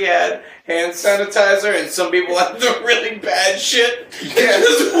everybody had hand sanitizer and some people had the really bad shit, they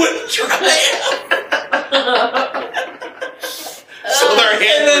just wouldn't try it. So their And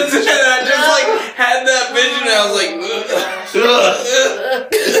hands. then I just like had that vision and I was like, ugh.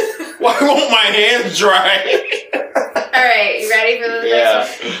 Why won't my hands dry? All right, you ready for the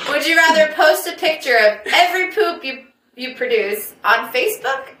next one? Would you rather post a picture of every poop you produce on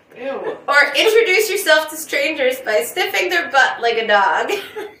Facebook, Ew. or introduce yourself to strangers by sniffing their butt like a dog?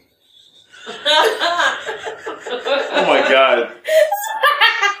 Oh my god.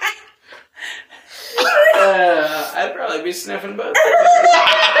 I'd probably be sniffing both.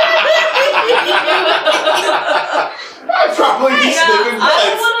 I'd probably be sniffing I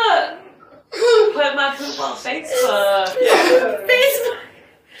butts. don't wanna put my poop on Facebook. Facebook.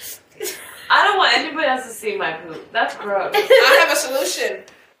 I don't want anybody else to see my poop. That's gross. I have a solution.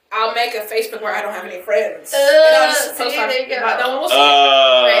 I'll make a Facebook where I don't have any friends. And I'll just post see, on- there you go. No one will see.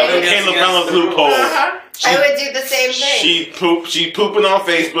 Right. Caleb found a loophole. Uh-huh. I would do the same thing. She pooping on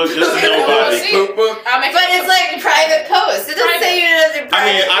Facebook just to No one will nobody. see. Poop book. I'll make But it's like a private post. It doesn't Private. say you know the I private.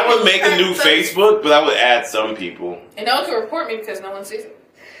 mean, I would make a new private post. Facebook, but I would add some people. and no one can report me because no one sees it.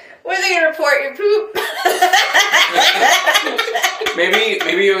 Where are they gonna report your poop? Maybe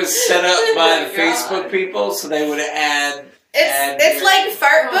it was set up by the Oh my God. Facebook people so they would add. It's like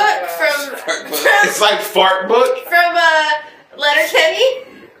Fart Oh my Book gosh. from It's like fart book. Letterkenny.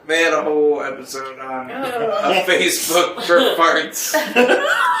 They had a whole episode on Oh. Facebook for farts.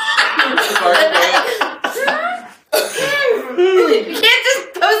 Fart You can't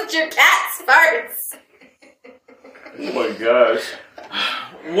just post your cat's farts. Oh my gosh.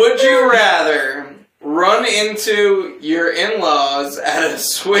 book. Would you rather run into your in-laws at a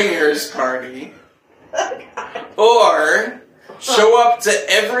swingers party or show up to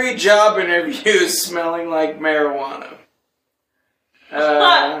every job interview smelling like marijuana?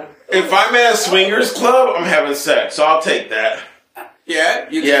 If I'm at a swingers club, I'm having sex, so I'll take that. Yeah,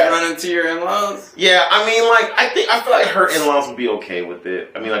 you Yeah. can run into your in-laws. Yeah, I mean, like, I feel like her in-laws would be okay with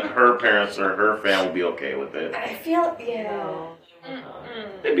it. I mean, like, her parents or her family would be okay with it. I feel No.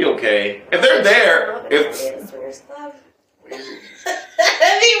 They'd be okay. If they're there, if...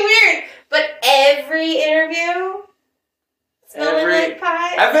 That'd be weird. But every interview smelling like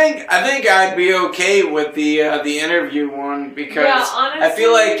pie. I think I'd be okay with the interview one because Yeah, honestly, I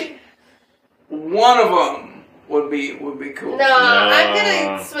feel like one of them would be cool. No, I'm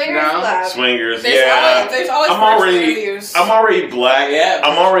gonna swingers No. club. Swingers, There's yeah. always I'm first already interviews. black. Yeah.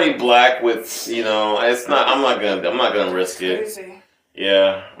 I'm already black with, you know, it's not I'm not gonna risk it. Crazy.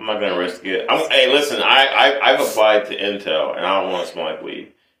 Yeah, I'm not gonna risk it. Hey, listen, I've applied to Intel and I don't want to smell like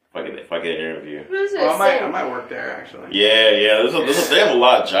weed if I get an interview. Who's Well, this? I might work there actually. Yeah, they have a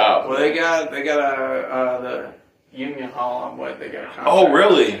lot of jobs. Well, they got the Union Hall on what they got. A contract. Oh,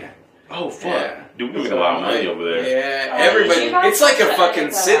 really? Oh, fuck. Yeah. Dude, we make a lot of money over there. Yeah, Oh, everybody. you guys It's like a have to fucking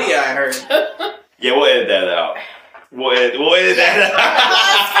edit that city. out. I heard. Yeah, we'll edit that out. We'll edit that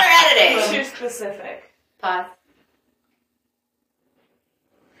out. Pause for editing. Too specific. Pause.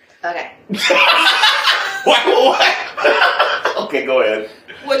 Okay. What? Okay, go ahead.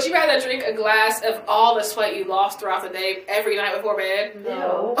 Would you rather drink a glass of all the sweat you lost throughout the day every night before bed?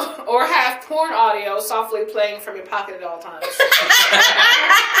 No. Or have porn audio softly playing from your pocket at all times?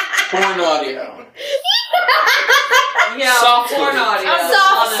 Porn audio. Yeah, Soft porn porn. audio.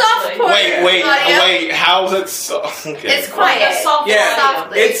 Soft porn. Audio. Wait. How's it so? Okay. It's quiet. Soft Yeah.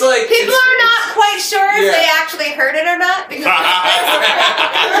 Softly. It's like People are not quite sure if Yeah. they actually heard it or not because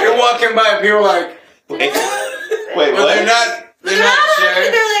You're walking by and people are like, Wait, but what? they're not they're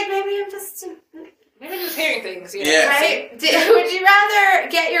sure. like, maybe I'm just Maybe just hearing things. You know? Yeah. right. Would you rather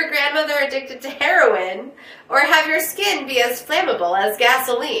get your grandmother addicted to heroin or have your skin be as flammable as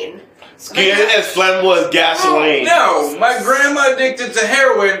gasoline? Skin as flammable as gasoline. No, my grandma addicted to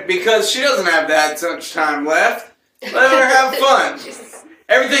heroin because she doesn't have that much time left. Let her have fun.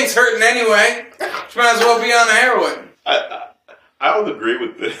 Everything's hurting anyway. She might as well be on the heroin. I don't agree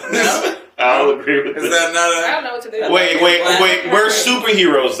with this. No? I don't agree with Is this. that not I don't know what to do. Wait. We're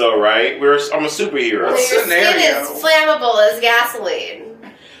superheroes, though, right? I'm a superhero. Your skin Scenario. is flammable as gasoline.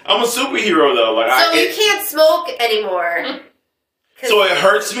 I'm a superhero, though. Like So you can't smoke anymore. 'Cause So it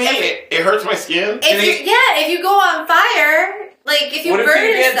hurts me. It hurts my skin. if you go on fire, like if you What if burn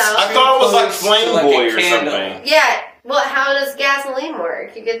you get yourself. I thought it was like Close to, Flame like, a Boy or candle. something. Yeah. Well, how does gasoline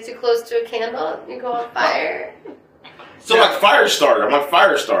work? You get too close to a candle, you go on fire. So like fire starter. I'm like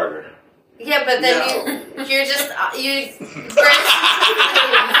fire starter. Yeah, but then you're just It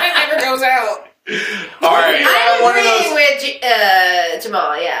never goes out. All right. I'm one of agreeing with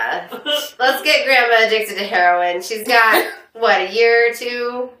Jamal. Yeah, let's get Grandma addicted to heroin. She's got what, a year or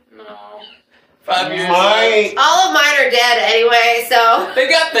two. No. 5 years. My, All of mine are dead anyway, so They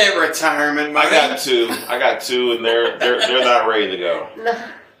got their retirement money. I got two, and they're not ready to go. no.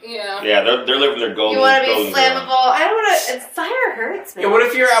 Yeah. Yeah, they're living their golden. You want to be golden flammable? days. I don't want to. Fire hurts me. Yeah, what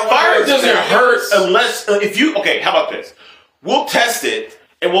if you're at one Fire of those doesn't things? hurt unless if you. Okay, how about this? We'll test it,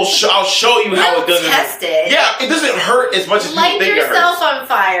 and I'll show you how We'll it doesn't. test it. Yeah, it doesn't hurt as much as Light you think yourself it hurts. on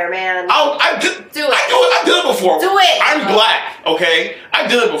fire, man. Do it. Do it. I did it before. Do it. I'm black. Okay, I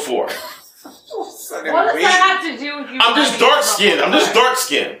did it before. Fucking What does weed. that have to do with you? I'm just dark skinned. I'm just dark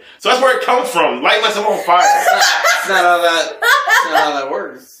skinned. So that's where it comes from. Light myself on fire. It's not how that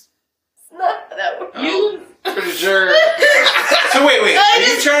works. That would- You Pretty sure. So wait. I Are you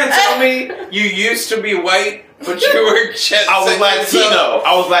just- trying to tell me you used to be white, but you were just I was setting Latino. yourself- I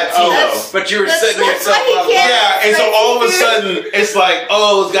was Latino. Oh, but you were That's setting yourself why he on can't- fire. Yeah, and so all of a sudden, it's like,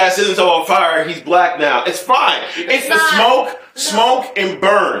 oh, this guy's sitting himself on fire. He's black now. It's fine. It's the not. smoke, and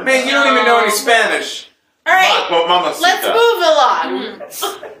burn. Man, you don't even know any Spanish. All right, Mamacita. let's move along.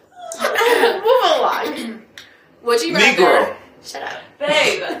 Move along. Would you rather Negro. Shut up.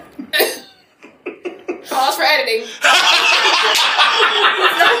 babe. pause for editing? Not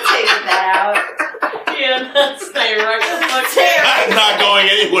taking that out. Yeah, that's stay right the fuck Terrible. I'm not going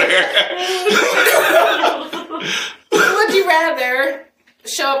anywhere. Would you rather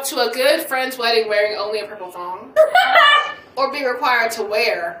show up to a good friend's wedding wearing only a purple thong, or be required to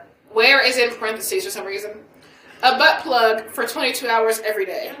wear is in parentheses for some reason, a butt plug for 22 hours every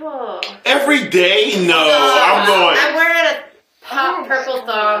day? Oh. Every day? No, I'm going. I'm wearing a pop purple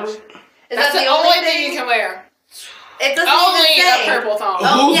thong. Is That's that the only thing you can wear. It doesn't Only even say. a purple thong.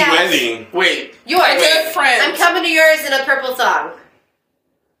 Oh, Who's yes. wedding? Wait. Yours. A good friend. I'm coming to yours in a purple thong.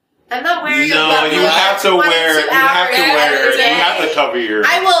 I'm not wearing a No, butt you plug have to 22 wear. You have to hours wear. every You have day. to cover your.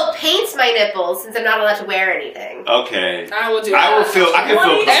 I will paint my nipples since I'm not allowed to wear anything. Okay. I will do I will that. feel. I can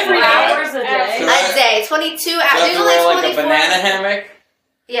feel 22 comfortable with that. hours a day. So A day, 22 You hours. have There's to only wear like a 24. banana hammock?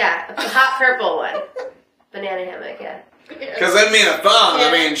 Yeah, a hot purple one. Banana hammock, yeah. Because I mean a thong. I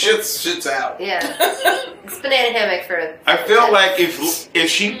mean shit's out. Yeah. It's banana hammock for. I feel like if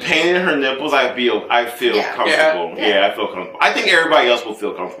she painted her nipples, I feel Yeah. comfortable. Yeah. Yeah, I feel comfortable. I think everybody else will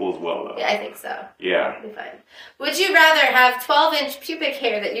feel comfortable as well, though. Yeah, I think so. Yeah. It'll be fine. Would you rather have 12-inch pubic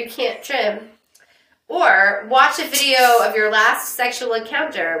hair that you can't trim, or watch a video of your last sexual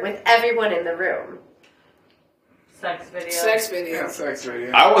encounter with everyone in the room? Sex video. Sex video. Yeah, sex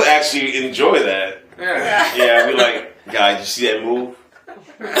video. I would actually enjoy that. Yeah. Yeah, I'd be like, guys, you see that move?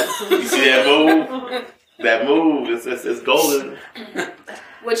 You see that move? That move is golden.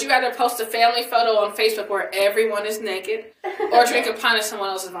 Would you rather post a family photo on Facebook where everyone is naked, or drink a pint of someone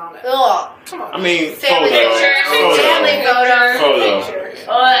else's vomit? Ugh. Come on. I mean, Family photo. picture. Family photo. Photo.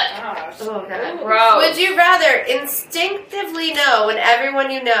 Gosh. Oh, God. Gross. Would you rather instinctively know when everyone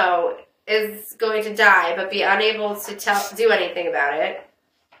you know is going to die, but be unable to do anything about it?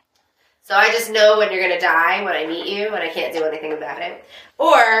 So I just know when you're going to die when I meet you, and I can't do anything about it.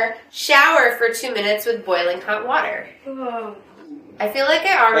 Or shower for 2 minutes with boiling hot water. I feel like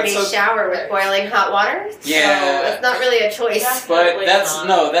I already That's shower with boiling hot water, so Yeah. it's not really a choice. But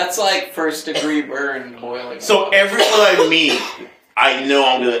that's like first degree burn boiling. So everyone I meet, I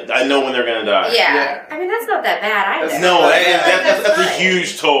know when they're gonna die. Yeah. I mean, that's not that bad either. No, that's a fine.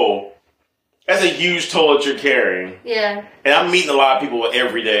 huge toll. That's a huge toll that you're carrying. Yeah. And I'm meeting a lot of people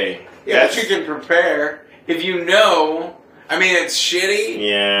every day. Yeah, but you can prepare if you know. I mean, it's shitty.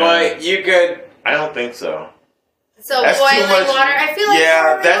 Yeah. But you could. I don't think so. So That's too boiling much- water, I feel like Yeah,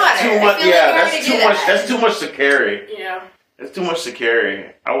 boiling that's water. too I much. feel Yeah, like you that's already too do much. that. That's too much to carry. Yeah. That's too much to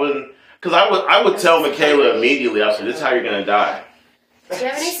carry. I wouldn't, because I would tell Michaela immediately. I said, "This is how you're gonna die." Do you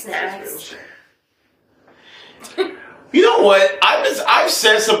have any snacks? You know what? I've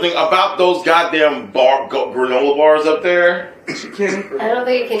said something about those goddamn granola bars up there. I don't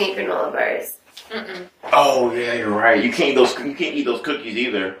think you can eat granola bars. Oh yeah, you're right. You can't eat those. You can't eat those cookies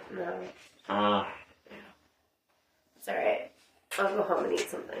either. No. It's alright. I'll go home and eat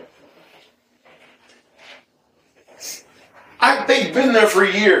something. They've been there for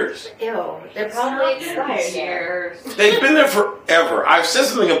years. Ew. They're probably expired. They've been there forever. I've said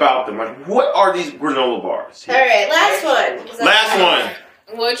something about them. Like, what are these granola bars? Alright, last one. 'cause Last that's-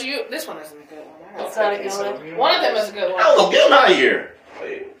 one. Would you? This one isn't a good one. I It's not a good one. One of them is a good one. I don't know. Get them out of here.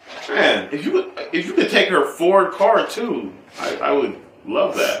 Man, if you could take her Ford car too, I would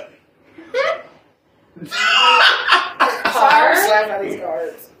love that. Car? Slap out these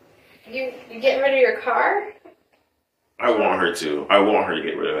cards. You getting rid of your car? I want her to. I want her to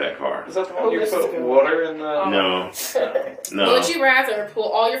get rid of that car. Is that the Oh, one you this is put good. water in the? No. No. Would you rather pull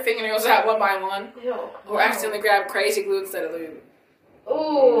all your fingernails out one by one, Ew. or accidentally grab crazy glue instead of lube?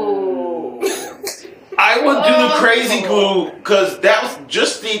 Ooh. I would do the crazy glue because that was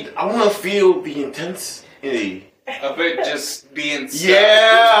just I want to feel the intensity. Of it just being stuck.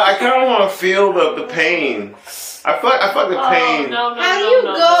 Yeah, I kind of want to feel the pain. I feel like the pain. How do you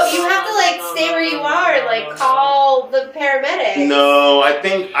go? You have to like stay where you are and like call the paramedics. No, I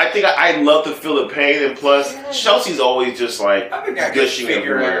think I'd love to feel the pain, and plus Chelsea's always just like I think I could gushing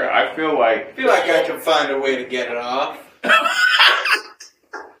figure everywhere. it out. I feel like I feel like I can find a way to get it off.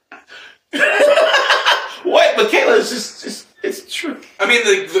 what, Michaela? It's just it's true. I mean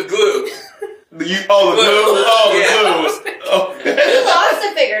the glue. The glue. Oh, the glue. Oh. You lost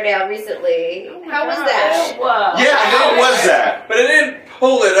a fingernail recently. How was that? Yeah, how was that? But I didn't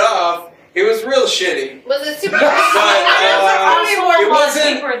pull it off. It was real shitty. Was it super? It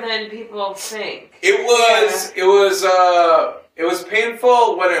wasn't. Deeper than people think. It was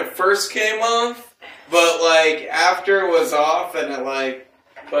painful when it first came off, but like after it was off and it like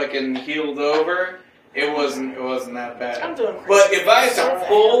fucking healed over, it wasn't that bad. I'm doing crazy. But if I had to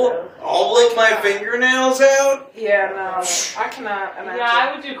pull all of my fingernails out, Yeah, no, I cannot imagine. Yeah,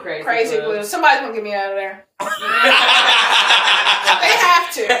 I would do crazy. Crazy glue. Somebody's gonna get me out of there. They have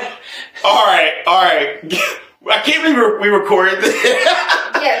to. All right. I can't believe we recorded this.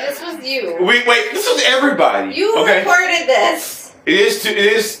 Yeah, this was you. Wait, this was everybody. You recorded this. It's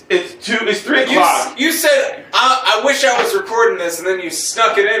 3 o'clock. you said I wish I was recording this, and then you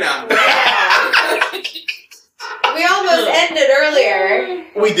snuck it in out. We almost ended earlier.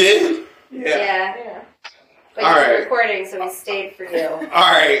 We did? Yeah. But All you were right. recording, so we stayed for you.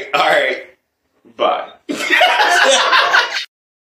 All right. Bye.